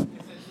trap.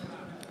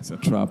 It's a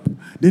trap.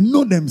 They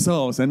know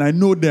themselves, and I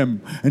know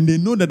them, and they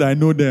know that I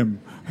know them.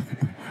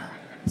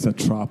 It's a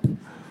trap.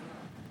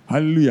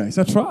 Hallelujah. It's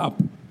a trap.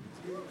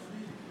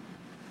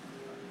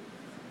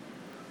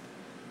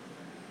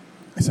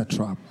 It's a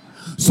trap.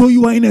 So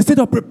you are in a state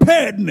of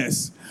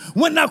preparedness.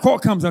 When that call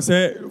comes, I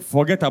say,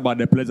 forget about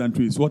the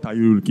pleasantries. What are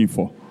you looking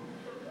for?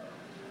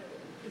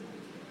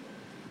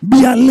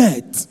 Be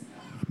alert.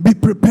 Be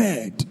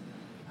prepared.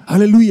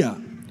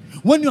 Hallelujah.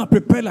 When you are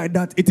prepared like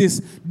that, it is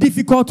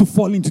difficult to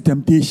fall into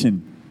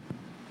temptation.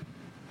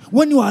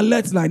 When you are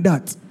alert like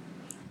that,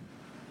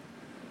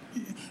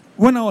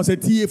 when I was a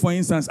TA, for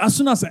instance, as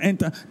soon as I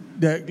enter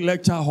the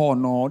lecture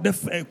hall,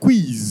 the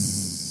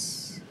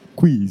quiz,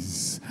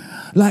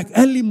 like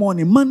early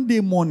morning, Monday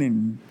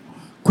morning,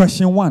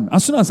 question 1.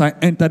 As soon as I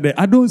enter there,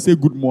 I don't say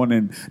good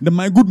morning.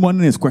 My good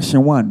morning is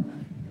question 1.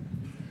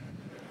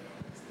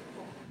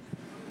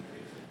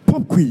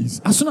 Pop quiz.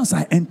 As soon as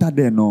I enter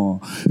there,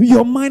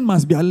 your mind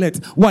must be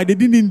alert. Why? They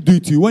didn't do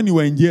it to you when you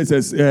were in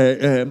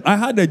GSS. I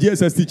had a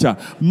GSS teacher,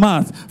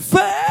 math.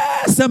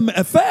 First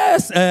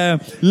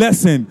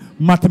lesson,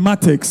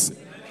 mathematics.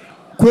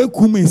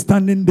 Kwekume is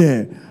standing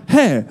there.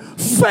 Hey,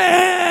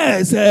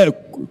 first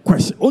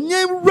question.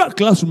 Onye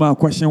classroom,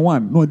 question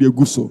 1. No, they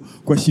go so.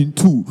 Question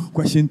 2,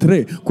 question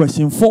 3,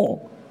 question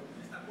 4.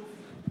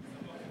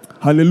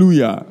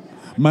 Hallelujah.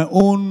 My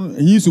own,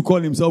 he used to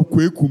call himself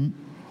Kwekum.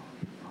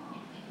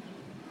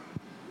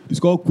 It's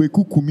called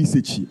Kweku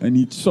Kumisechi, and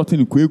it's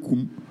shortened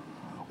Kwekum.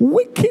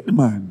 Wicked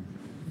man.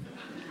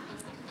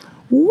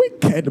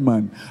 Wicked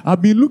man.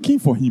 I've been looking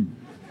for him.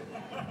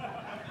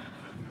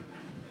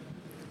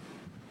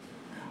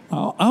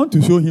 I want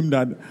to show him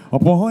that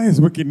upon all his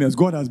wickedness,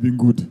 God has been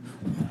good.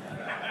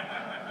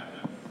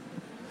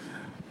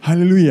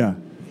 Hallelujah.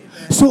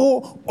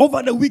 So,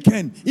 over the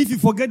weekend, if you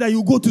forget that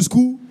you go to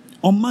school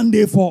on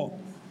Monday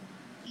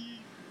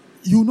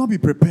you will not be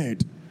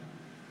prepared.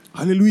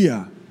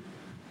 Hallelujah.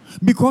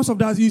 Because of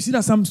that, you see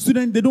that some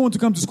students, they don't want to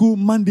come to school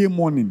Monday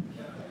morning.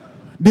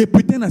 They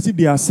pretend as if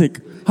they are sick.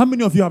 How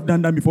many of you have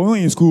done that before? When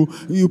you're in school,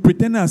 you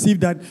pretend as if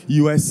that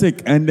you are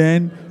sick. And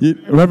then,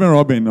 Reverend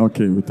Robin,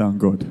 okay, we thank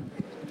God.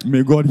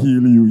 May God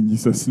heal you in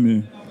Jesus'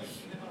 name.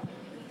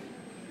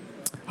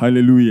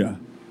 Hallelujah.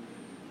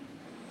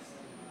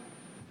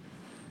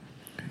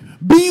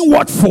 Being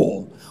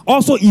watchful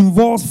also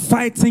involves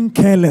fighting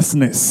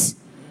carelessness.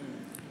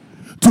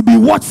 To be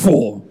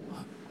watchful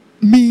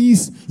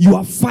means you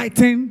are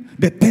fighting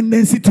the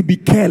tendency to be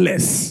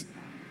careless.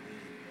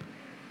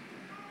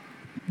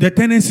 The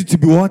tendency to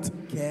be what?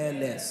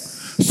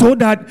 Careless. So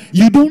that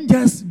you don't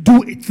just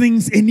do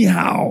things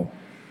anyhow.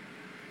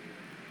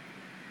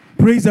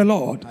 Praise the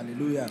Lord.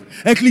 Hallelujah.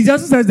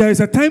 Ecclesiastes says there is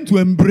a time to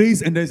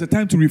embrace and there is a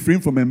time to refrain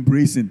from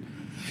embracing.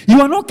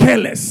 You are not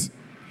careless.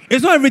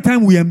 It's not every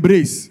time we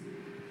embrace.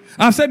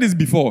 I've said this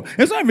before.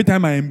 It's not every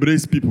time I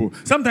embrace people.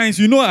 Sometimes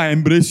I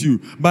embrace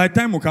you. By the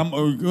time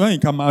when you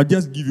come, I'll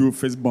just give you a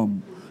fist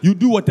bump. You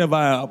do whatever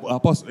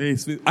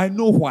I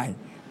know why.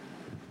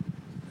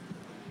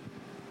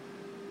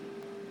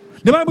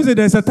 The Bible says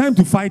there's a time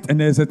to fight and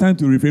there's a time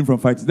to refrain from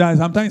fighting. There are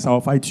sometimes I'll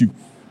fight you.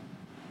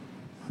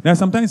 There are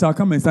sometimes I'll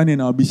come and stand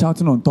and I'll be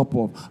shouting on top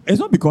of. It's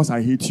not because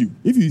I hate you.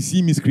 If you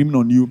see me screaming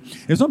on you,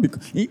 it's not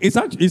because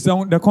it's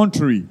on the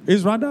contrary.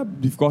 It's rather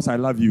because I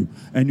love you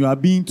and you are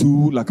being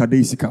too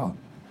lackadaisical.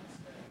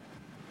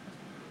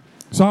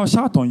 So I'll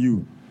shout on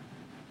you.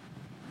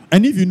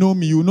 And if you know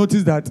me, you'll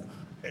notice that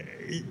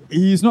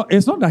it's not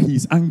that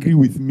he's angry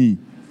with me.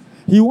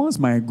 He wants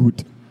my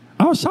good.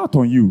 I'll shout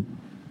on you.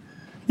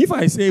 If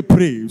I say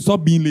pray,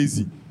 stop being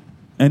lazy,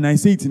 and I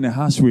say it in a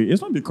harsh way,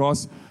 it's not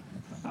because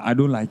I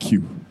don't like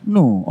you.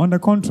 No, on the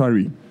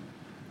contrary.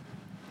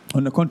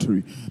 On the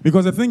contrary.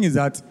 Because the thing is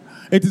that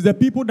it is the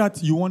people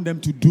that you want them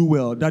to do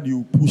well that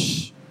you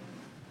push.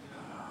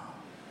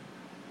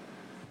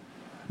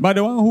 But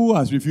the one who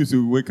has refused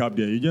to wake up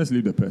there, you just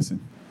leave the person.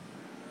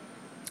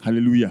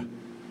 Hallelujah.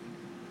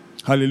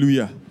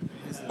 Hallelujah.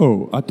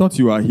 Oh, I thought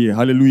you are here.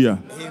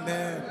 Hallelujah. Amen.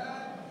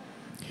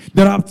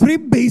 There are 3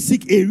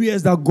 basic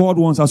areas that God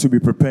wants us to be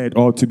prepared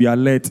or to be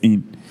alert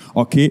in.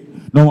 Okay?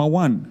 Number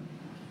 1,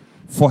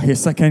 for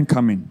his second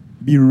coming.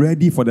 Be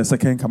ready for the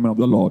second coming of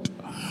the Lord.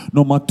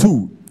 Number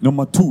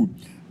two,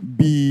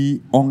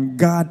 be on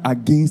guard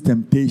against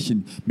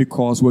temptation.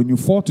 Because when you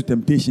fall to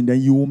temptation,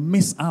 then you will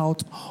miss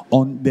out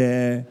on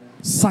the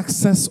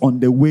success on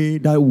the way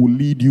that will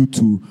lead you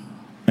to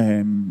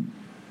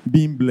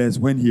being blessed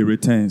when he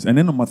returns. And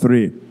then number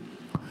 3,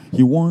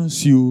 he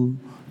wants you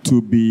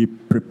to be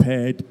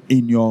prepared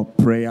in your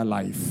prayer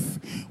life,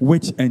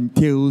 which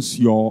entails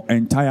your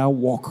entire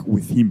walk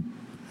with him.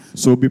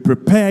 So be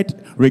prepared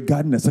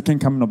regarding the second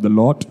coming of the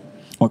Lord.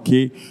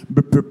 Okay?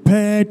 Be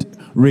prepared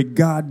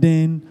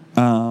regarding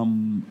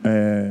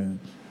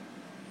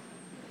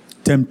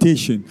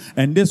temptation.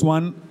 And this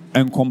one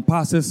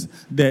encompasses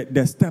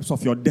the steps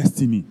of your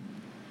destiny.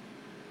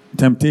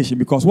 Temptation,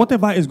 because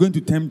whatever is going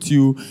to tempt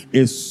you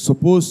is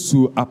supposed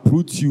to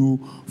uproot you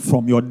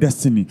from your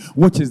destiny,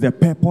 which is the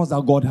purpose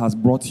that God has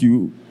brought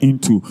you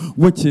into,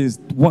 which is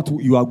what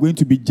you are going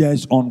to be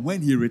judged on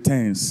when He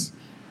returns.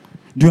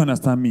 Do you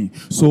understand me?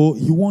 So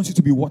He wants you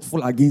to be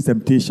watchful against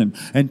temptation.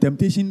 And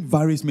temptation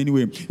varies many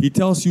ways. He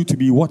tells you to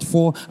be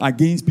watchful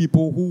against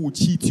people who will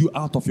cheat you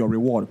out of your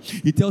reward.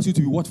 He tells you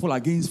to be watchful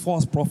against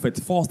false prophets,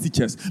 false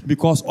teachers,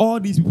 because all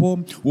these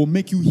people will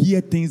make you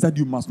hear things that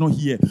you must not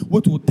hear,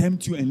 what will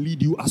tempt you and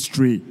lead you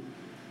astray. Do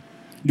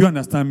you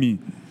understand me?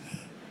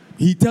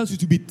 He tells you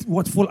to be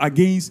watchful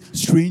against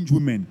strange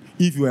women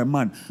if you are a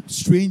man,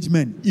 strange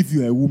men if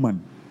you are a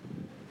woman.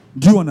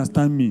 Do you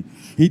understand me?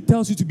 He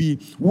tells you to be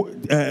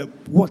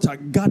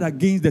guard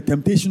against the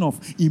temptation of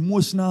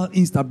emotional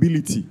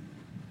instability.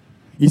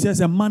 He says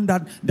a man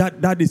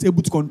that is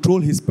able to control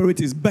his spirit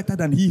is better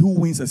than he who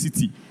wins a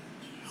city.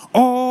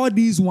 All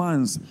these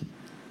ones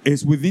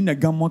is within the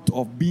gamut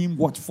of being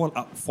watchful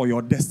for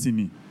your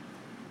destiny.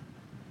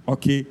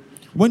 Okay?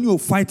 When you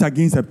fight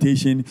against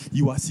temptation,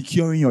 you are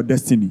securing your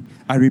destiny.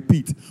 I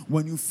repeat,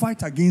 when you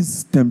fight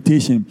against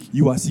temptation,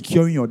 you are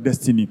securing your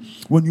destiny.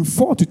 When you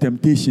fall to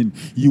temptation,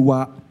 you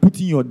are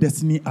putting your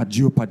destiny at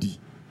jeopardy.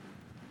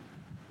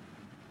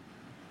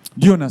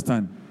 Do you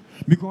understand?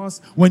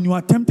 Because when you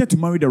are tempted to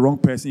marry the wrong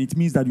person, it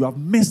means that you have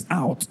missed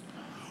out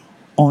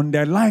on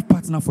the life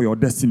partner for your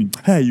destiny.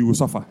 Hey, you will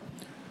suffer.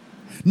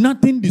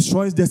 Nothing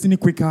destroys destiny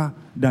quicker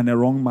than a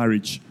wrong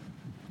marriage.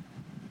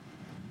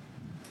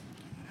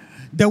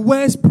 The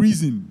worst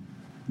prison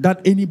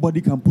that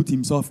anybody can put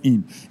himself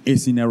in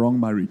is in a wrong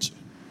marriage.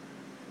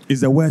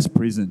 It's the worst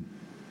prison.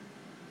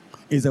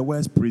 It's the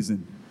worst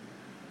prison.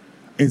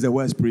 It's the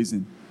worst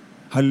prison.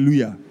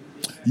 Hallelujah.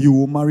 You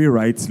will marry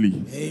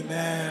rightly.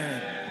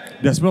 Amen.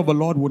 The Spirit of the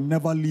Lord will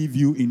never leave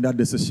you in that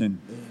decision.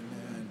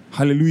 Amen.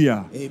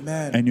 Hallelujah.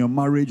 Amen. And your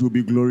marriage will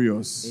be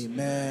glorious.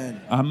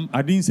 Amen.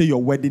 I didn't say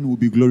your wedding will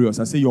be glorious.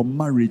 I say your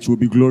marriage will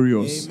be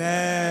glorious.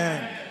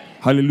 Amen.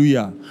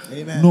 Hallelujah.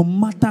 Amen. No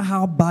matter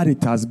how bad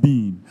it has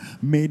been,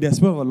 may the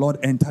Spirit of the Lord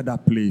enter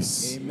that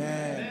place.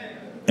 Amen.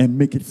 And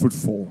make it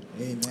fruitful.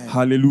 Amen.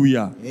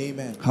 Hallelujah.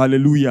 Amen.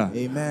 Hallelujah.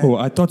 Amen. Oh,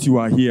 I thought you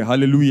were here.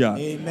 Hallelujah.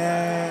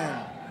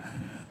 Amen.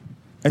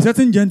 A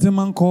certain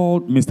gentleman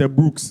called Mr.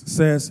 Brooks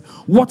says,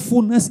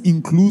 watchfulness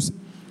includes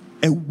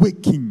a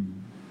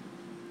waking,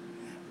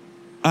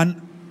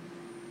 an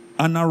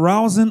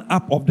arousing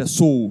up of the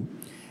soul.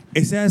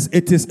 It says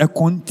it is a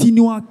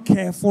continual,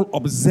 careful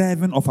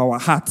observing of our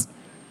heart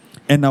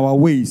and our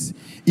ways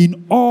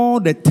in all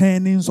the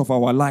turnings of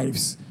our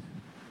lives,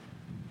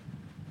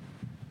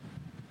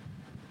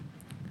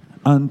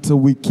 until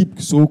we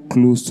keep so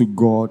close to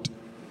God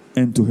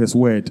and to His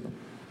word.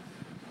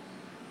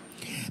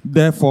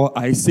 Therefore,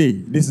 I say,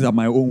 this is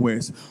my own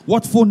words,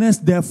 watchfulness,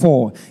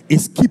 therefore,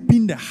 is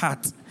keeping the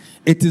heart.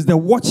 It is the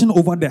watching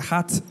over the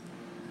heart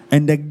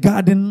and the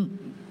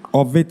guarding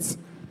of it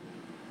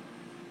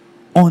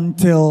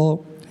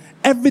until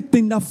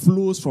everything that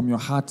flows from your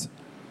heart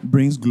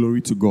brings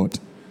glory to God.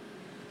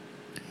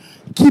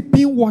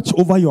 Keeping watch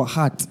over your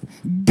heart,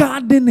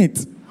 guarding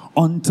it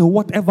until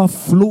whatever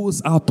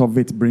flows out of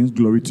it brings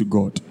glory to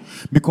God.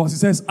 Because it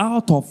says,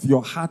 out of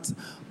your heart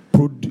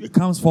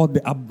comes forth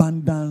the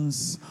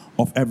abundance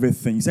of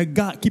everything. He said,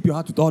 God, keep your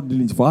heart with all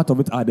diligence, for out of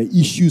it are the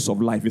issues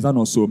of life. Is that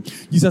not so?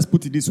 Jesus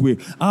put it this way,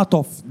 out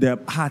of the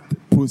heart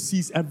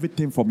proceeds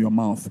everything from your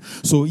mouth.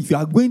 So if you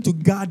are going to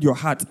guard your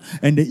heart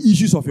and the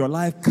issues of your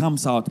life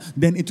comes out,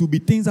 then it will be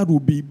things that will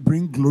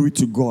bring glory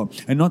to God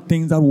and not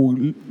things that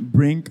will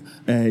bring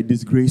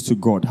disgrace to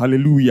God.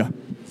 Hallelujah.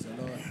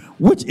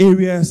 Which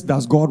areas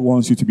does God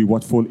want you to be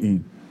watchful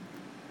in?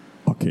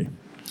 Okay,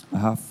 I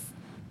have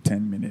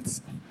 10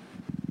 minutes.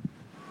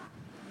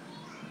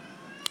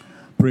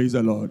 Praise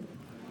the Lord.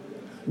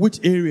 Which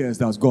areas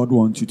does God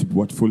want you to be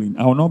watchful in?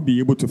 I will not be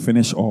able to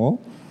finish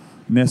all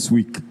next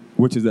week,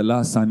 which is the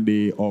last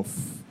Sunday of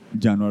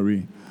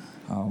January.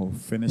 I'll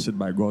finish it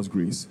by God's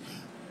grace.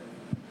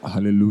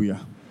 Hallelujah.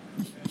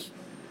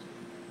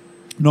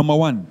 Number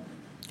one,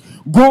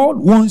 God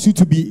wants you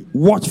to be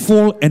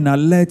watchful and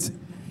alert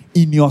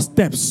in your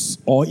steps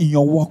or in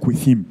your walk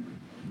with Him.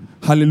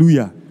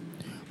 Hallelujah.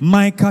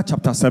 Micah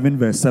chapter 7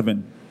 verse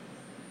 7.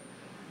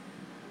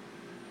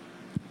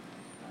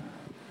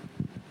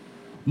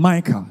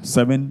 Micah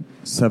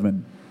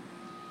 7:7.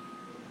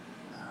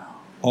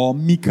 Or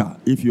Micah,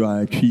 if you are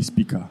a tree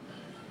speaker.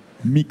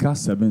 Micah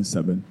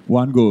 7:7.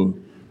 One go.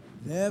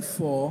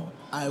 Therefore,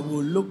 I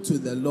will look to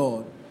the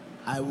Lord.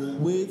 I will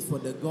wait for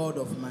the God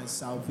of my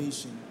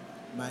salvation.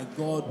 My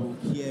God will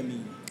hear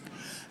me.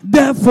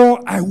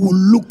 Therefore, I will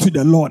look to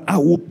the Lord. I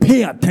will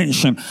pay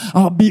attention.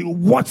 I'll be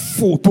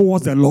watchful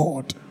towards the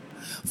Lord.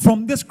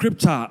 from this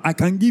scripture, I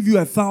can give you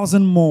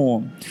 1,000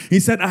 more. He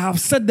said, I have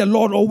set the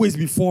Lord always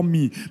before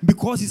me.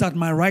 Because he's at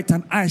my right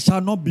hand, I shall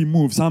not be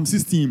moved. Psalm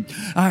 16.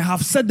 I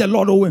have set the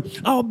Lord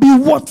always. I'll be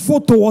watchful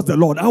towards the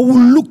Lord. I will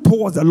look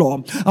towards the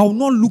Lord. I will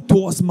not look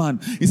towards man.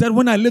 He said,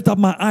 when I lift up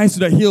my eyes to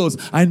the hills,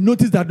 I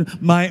notice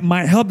that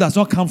my help does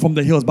not come from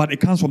the hills, but it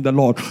comes from the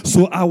Lord.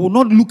 So I will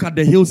not look at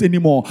the hills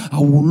anymore. I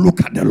will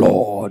look at the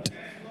Lord.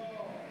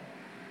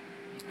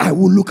 I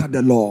will look at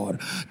the Lord.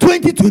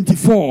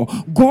 2024,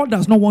 God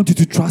does not want you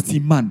to trust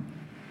in man.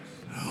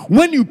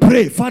 When you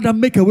pray, Father,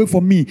 make a way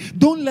for me.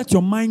 Don't let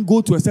your mind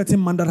go to a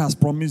certain man that has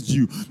promised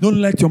you.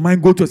 Don't let your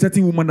mind go to a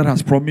certain woman that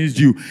has promised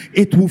you.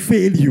 It will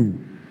fail you.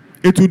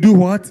 It will do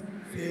what?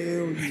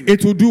 Fail you.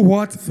 It will do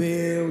what?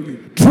 Fail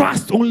you.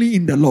 Trust only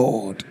in the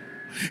Lord.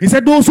 He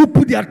said, those who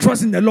put their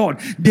trust in the Lord,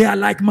 they are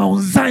like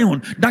Mount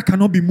Zion that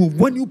cannot be moved.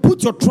 When you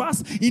put your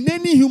trust in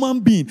any human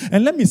being,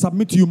 and let me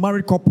submit to you,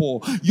 married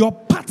couple, your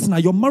partner,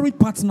 your married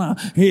partner,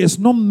 he is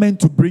not meant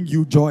to bring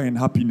you joy and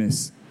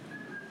happiness.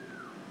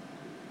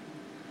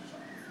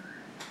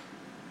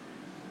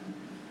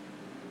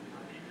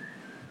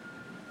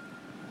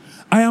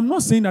 I am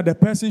not saying that the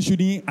person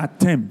shouldn't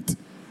attempt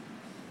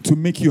to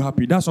make you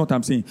happy. That's what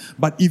I'm saying.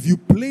 But if you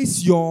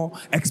place your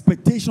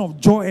expectation of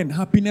joy and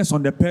happiness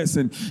on the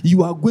person,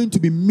 you are going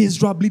to be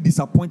miserably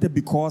disappointed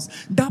because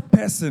that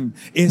person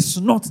is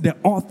not the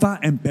author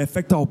and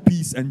perfecter of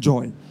peace and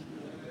joy.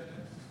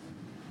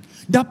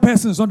 That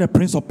person is not the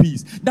Prince of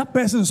Peace. That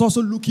person is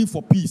also looking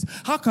for peace.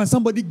 How can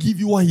somebody give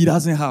you what he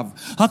doesn't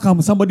have? How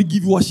can somebody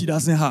give you what she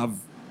doesn't have?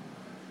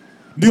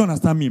 Do you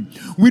understand me?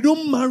 We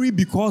don't marry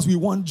because we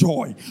want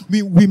joy.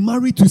 We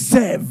marry to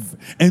serve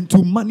and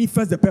to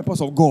manifest the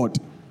purpose of God.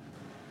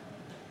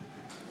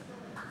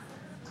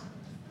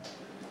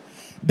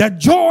 The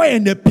joy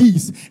and the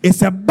peace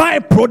is a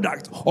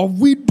byproduct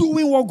of we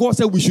doing what God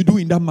said we should do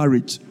in that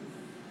marriage.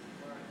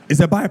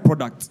 It's a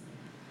byproduct.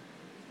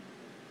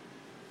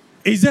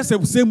 It's just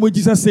the same way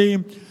Jesus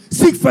saying,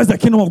 seek first the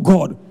kingdom of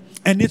God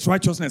and its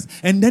righteousness,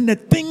 and then the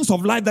things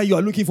of life that you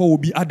are looking for will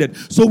be added.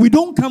 So we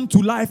don't come to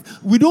life,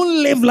 we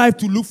don't live life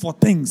to look for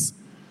things.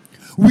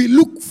 We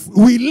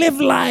live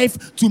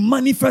life to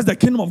manifest the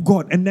kingdom of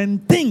God, and then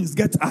things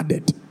get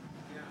added.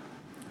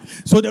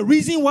 So the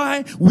reason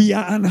why we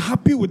are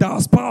unhappy with our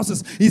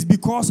spouses is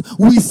because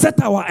we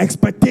set our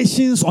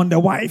expectations on the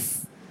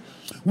wife.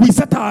 We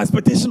set our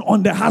expectation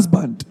on the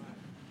husband.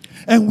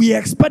 And we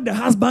expect the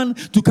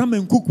husband to come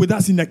and cook with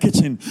us in the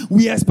kitchen.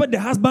 We expect the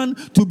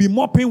husband to be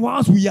mopping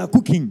whilst we are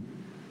cooking.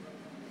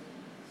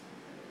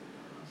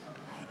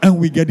 And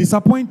we get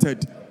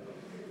disappointed.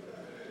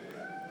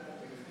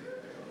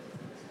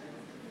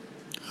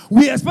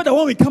 We expect that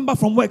when we come back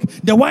from work,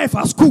 the wife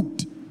has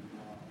cooked.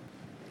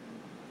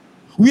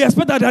 We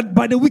expect that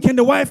by the weekend,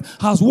 the wife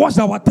has washed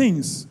our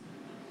things.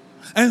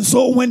 And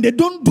so when they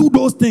don't do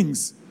those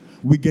things,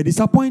 we get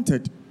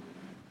disappointed.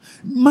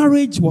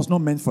 Marriage was not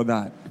meant for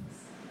that.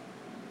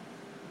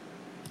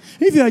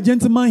 If you're a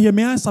gentleman here,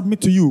 may I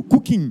submit to you,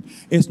 cooking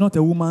is not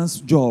a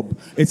woman's job.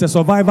 It's a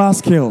survival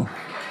skill.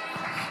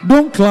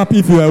 Don't clap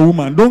if you're a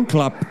woman. Don't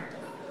clap.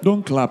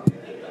 Don't clap.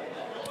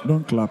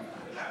 Don't clap.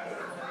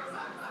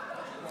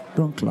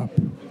 Don't clap.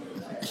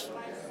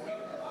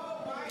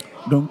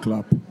 Don't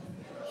clap.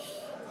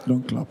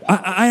 Don't clap.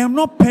 I am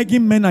not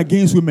pegging men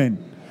against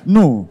women.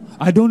 No,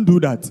 I don't do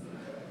that.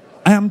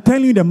 I am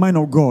telling you the mind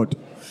of God.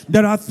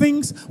 There are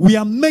things we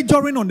are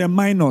measuring on the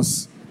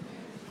minors.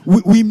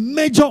 We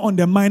measure on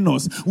the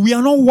minors. We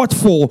are not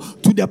watchful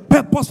to the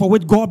purpose for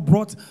which God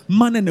brought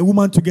man and a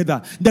woman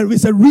together. There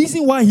is a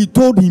reason why he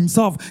told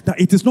himself that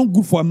it is not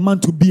good for a man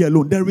to be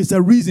alone. There is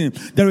a reason.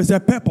 There is a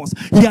purpose.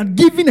 He had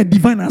given a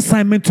divine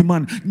assignment to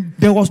man.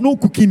 There was no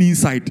cooking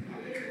inside.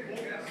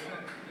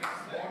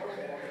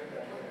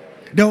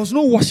 There was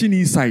no washing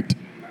inside.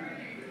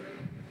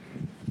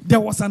 There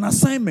was an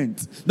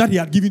assignment that he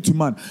had given to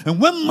man. And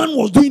when man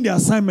was doing the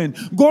assignment,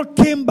 God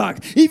came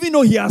back, even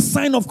though he had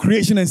signed off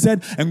creation and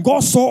said, and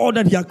God saw all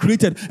that he had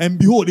created, and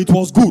behold, it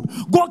was good.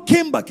 God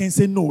came back and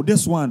said, no,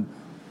 this one,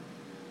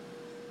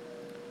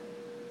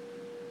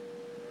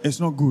 it's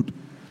not good.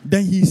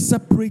 Then he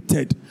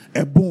separated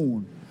a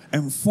bone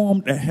and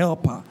formed a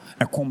helper,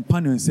 a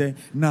companion, and said,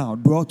 now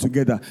dwell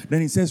together.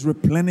 Then he says,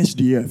 replenish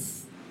the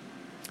earth,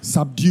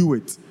 subdue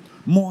it,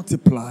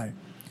 multiply,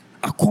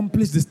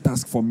 accomplish this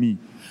task for me.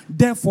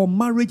 Therefore,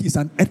 marriage is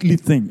an earthly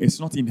thing. It's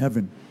not in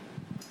heaven.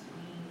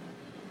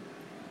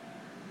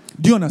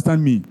 Do you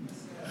understand me?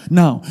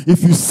 Now,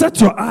 if you set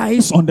your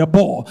eyes on the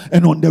ball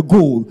and on the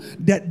goal,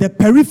 the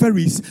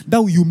peripheries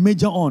that you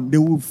major on, they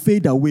will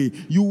fade away.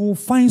 You will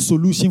find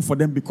solution for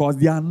them because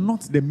they are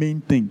not the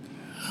main thing.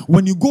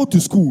 When you go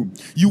to school,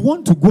 you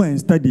want to go and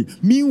study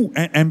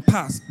and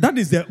pass. That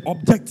is the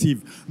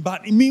objective.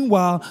 But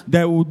meanwhile,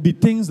 there will be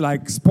things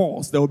like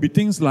sports. There will be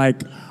things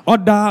like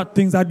other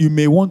things that you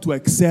may want to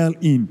excel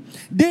in.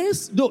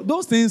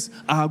 Those things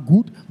are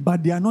good,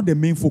 but they are not the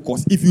main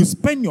focus. If you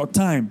spend your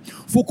time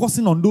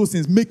focusing on those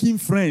things, making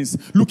friends,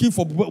 looking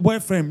for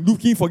boyfriend,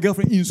 looking for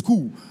girlfriend in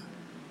school,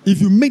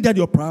 if you make that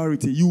your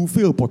priority, you will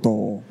fail,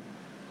 Poto.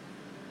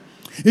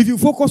 If you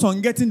focus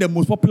on getting the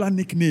most popular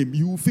nickname,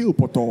 you will fail,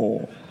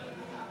 poto.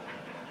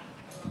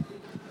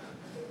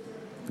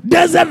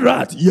 Desert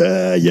rat.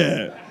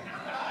 Yeah.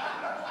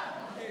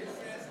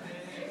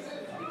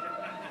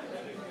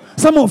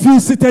 Some of you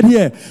seated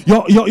here,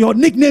 your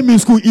nickname in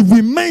school, if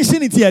we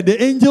mention it here,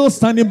 the angel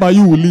standing by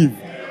you will leave.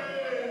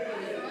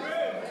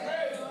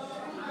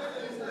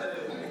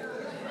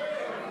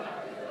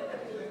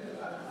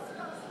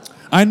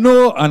 I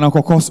know an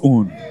Akoko's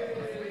own.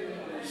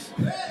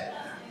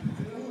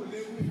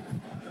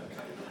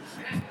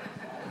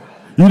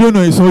 You don't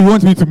know it, so you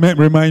want me to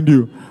remind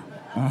you.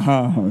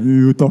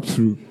 You talk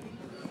through.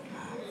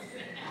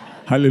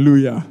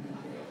 Hallelujah.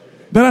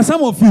 There are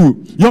some of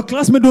you, your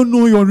classmates don't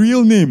know your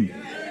real name.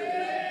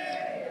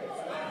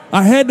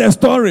 I heard a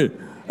story.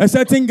 A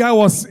certain guy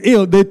was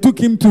ill. They took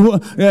him to,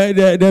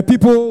 the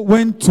people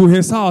went to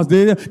his house.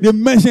 They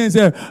mentioned and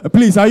said,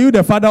 please, are you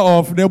the father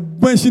of? They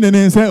mentioned and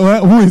they said,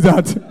 who is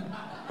that?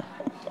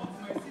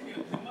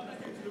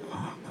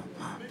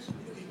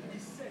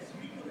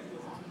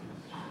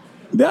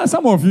 There are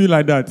some of you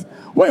like that.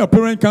 When your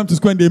parents come to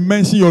school and they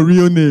mention your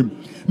real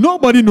name,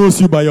 nobody knows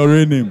you by your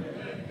real name.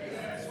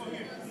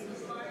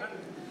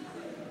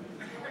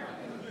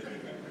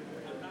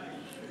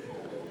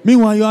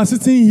 Meanwhile, you are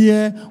sitting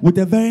here with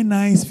a very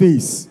nice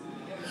face.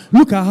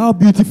 Look at how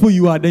beautiful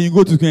you are. Then you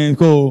go to school and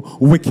call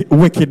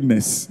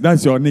wickedness.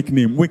 That's your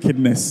nickname,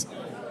 wickedness.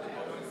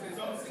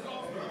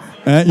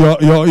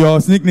 Your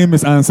nickname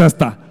is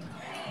ancestor.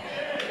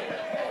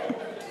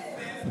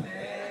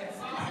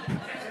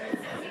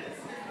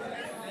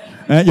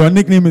 Your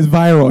nickname is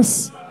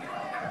virus.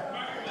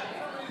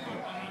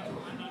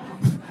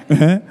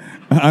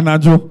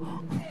 Anajo.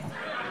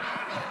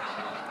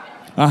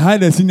 I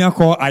had a senior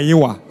called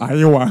Iowa. I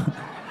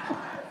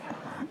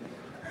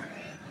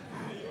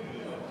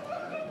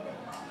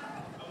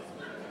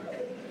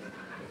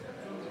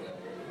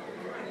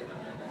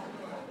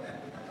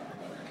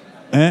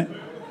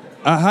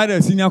had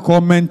a senior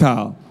called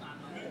Mental.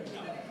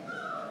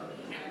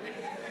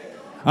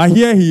 I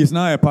hear he is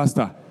now a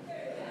pastor.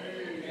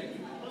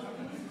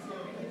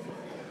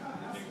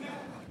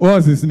 What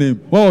was his name?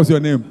 What was your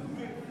name?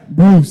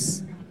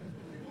 Bruce.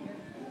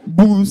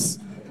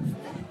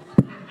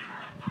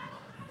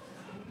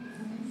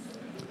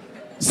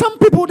 Some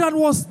people that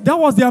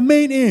was their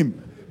main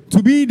aim,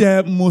 to be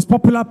the most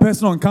popular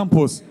person on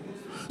campus.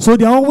 So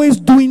they're always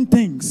doing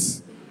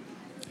things.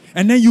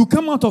 And then you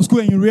come out of school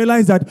and you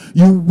realize that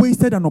you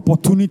wasted an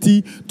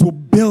opportunity to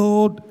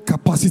build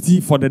capacity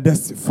for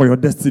your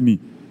destiny.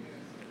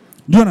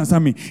 Do you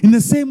understand me? In the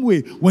same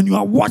way, when you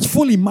are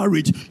watchful in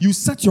marriage, you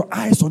set your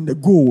eyes on the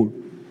goal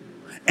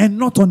and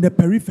not on the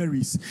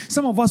peripheries.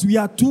 Some of us, we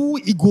are too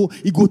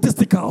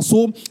egotistical,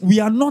 so we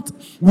are not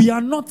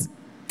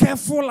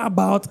careful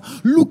about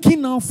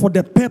looking out for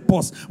the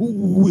purpose.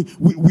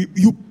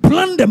 You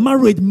plan the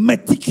marriage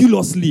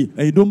meticulously.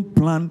 And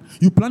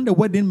you plan the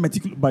wedding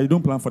meticulously, but you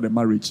don't plan for the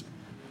marriage.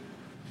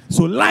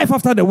 So life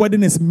after the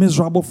wedding is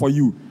miserable for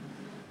you.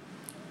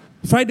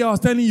 Friday, I was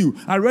telling you,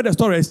 I read a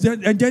story.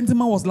 A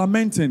gentleman was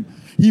lamenting.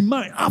 He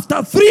married.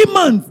 After 3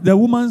 months, the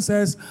woman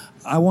says,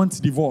 I want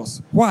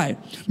divorce. Why?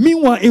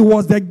 Meanwhile, it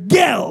was the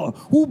girl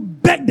who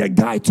begged the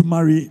guy to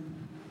marry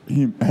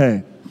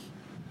her.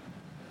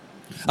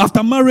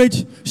 After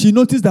marriage, she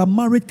noticed that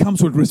marriage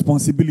comes with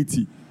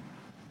responsibility.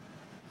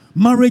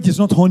 Marriage is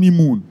not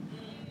honeymoon.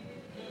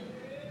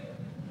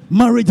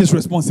 Marriage is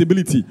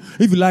responsibility.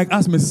 If you like,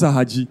 ask Mrs.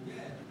 Haji.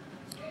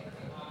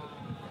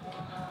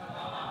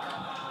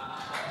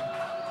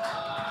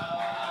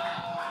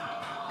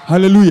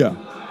 Hallelujah.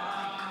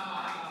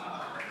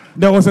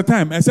 There was a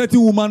time, a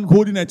certain woman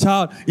holding a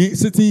child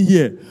sitting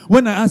here.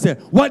 When I asked her,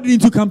 why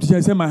didn't you come to church?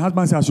 I said, my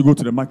husband said I should go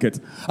to the market.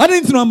 I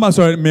didn't know I'm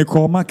sorry, make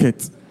a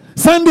market.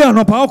 Sunday and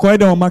I'll go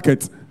to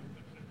market.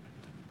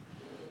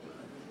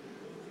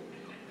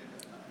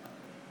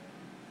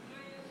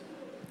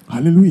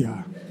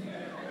 Hallelujah.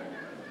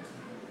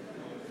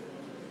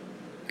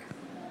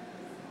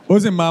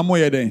 What's in my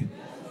moye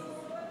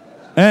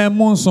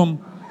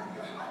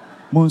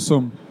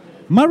Monsom.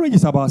 Marriage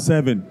is about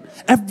serving.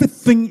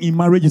 Everything in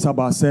marriage is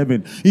about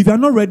serving. If you are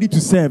not ready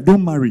to serve,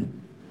 don't marry.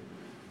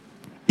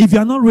 If you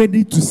are not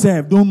ready to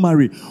serve, don't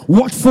marry.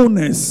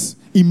 Watchfulness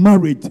in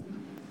marriage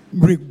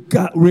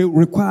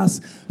requires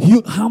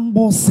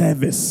humble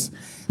service.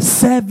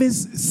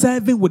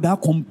 Serving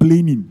without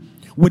complaining,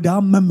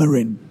 without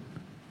murmuring.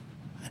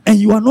 And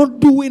you are not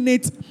doing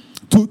it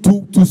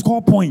to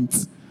score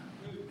points,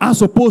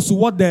 as opposed to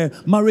what the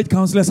marriage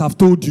counselors have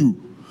told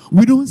you.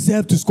 We don't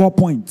serve to score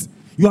points.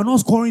 You are not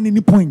scoring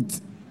any point.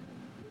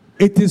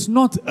 It is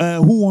not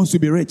who wants to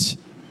be rich.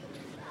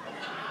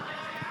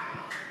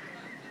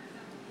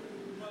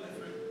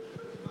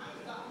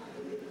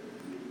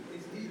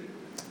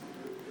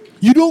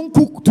 You don't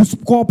cook to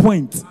score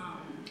points.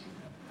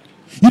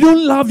 You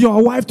don't love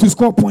your wife to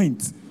score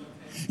points.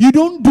 You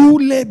don't do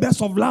labors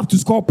of love to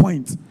score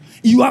points.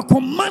 You are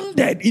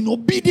commanded in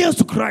obedience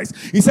to Christ.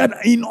 He said,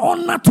 in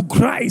honor to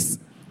Christ.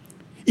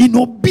 In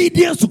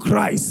obedience to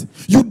Christ.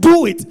 You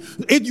do it.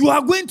 You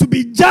are going to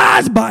be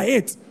judged by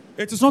it.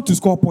 It is not to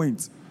score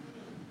points.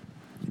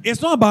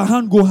 It's not about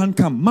hand go, hand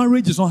come.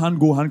 Marriage is not hand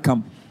go, hand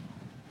come.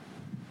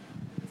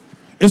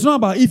 It's not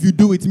about if you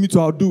do it, me too,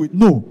 I'll do it.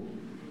 No.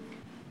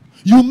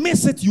 You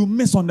miss it, you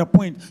miss on the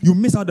point. You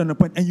miss out on the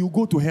point, and you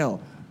go to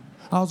hell.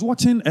 I was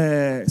watching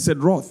Sid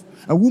Roth.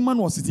 A woman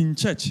was sitting in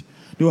church.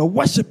 They were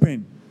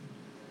worshiping.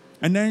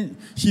 And then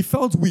she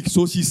felt weak,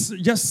 so she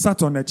just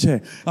sat on the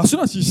chair. As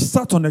soon as she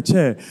sat on the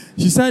chair,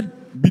 she said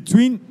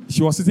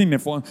she was sitting in the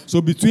front,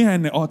 so between her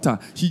and the altar,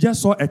 she just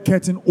saw a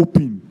curtain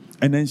open,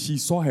 and then she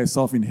saw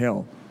herself in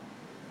hell.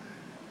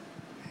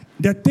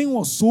 The thing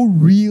was so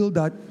real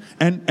that,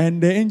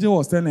 and the angel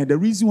was telling her, the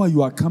reason why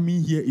you are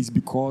coming here is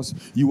because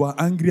you are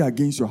angry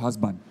against your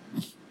husband.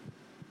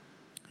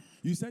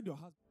 You said your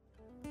husband.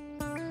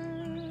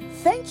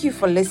 Thank you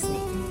for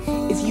listening.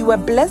 If you were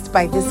blessed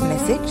by this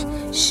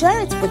message,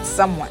 share it with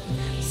someone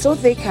so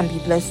they can be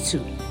blessed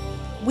too.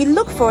 We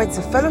look forward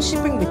to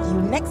fellowshipping with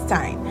you next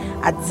time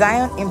at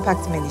Zion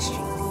Impact Ministry.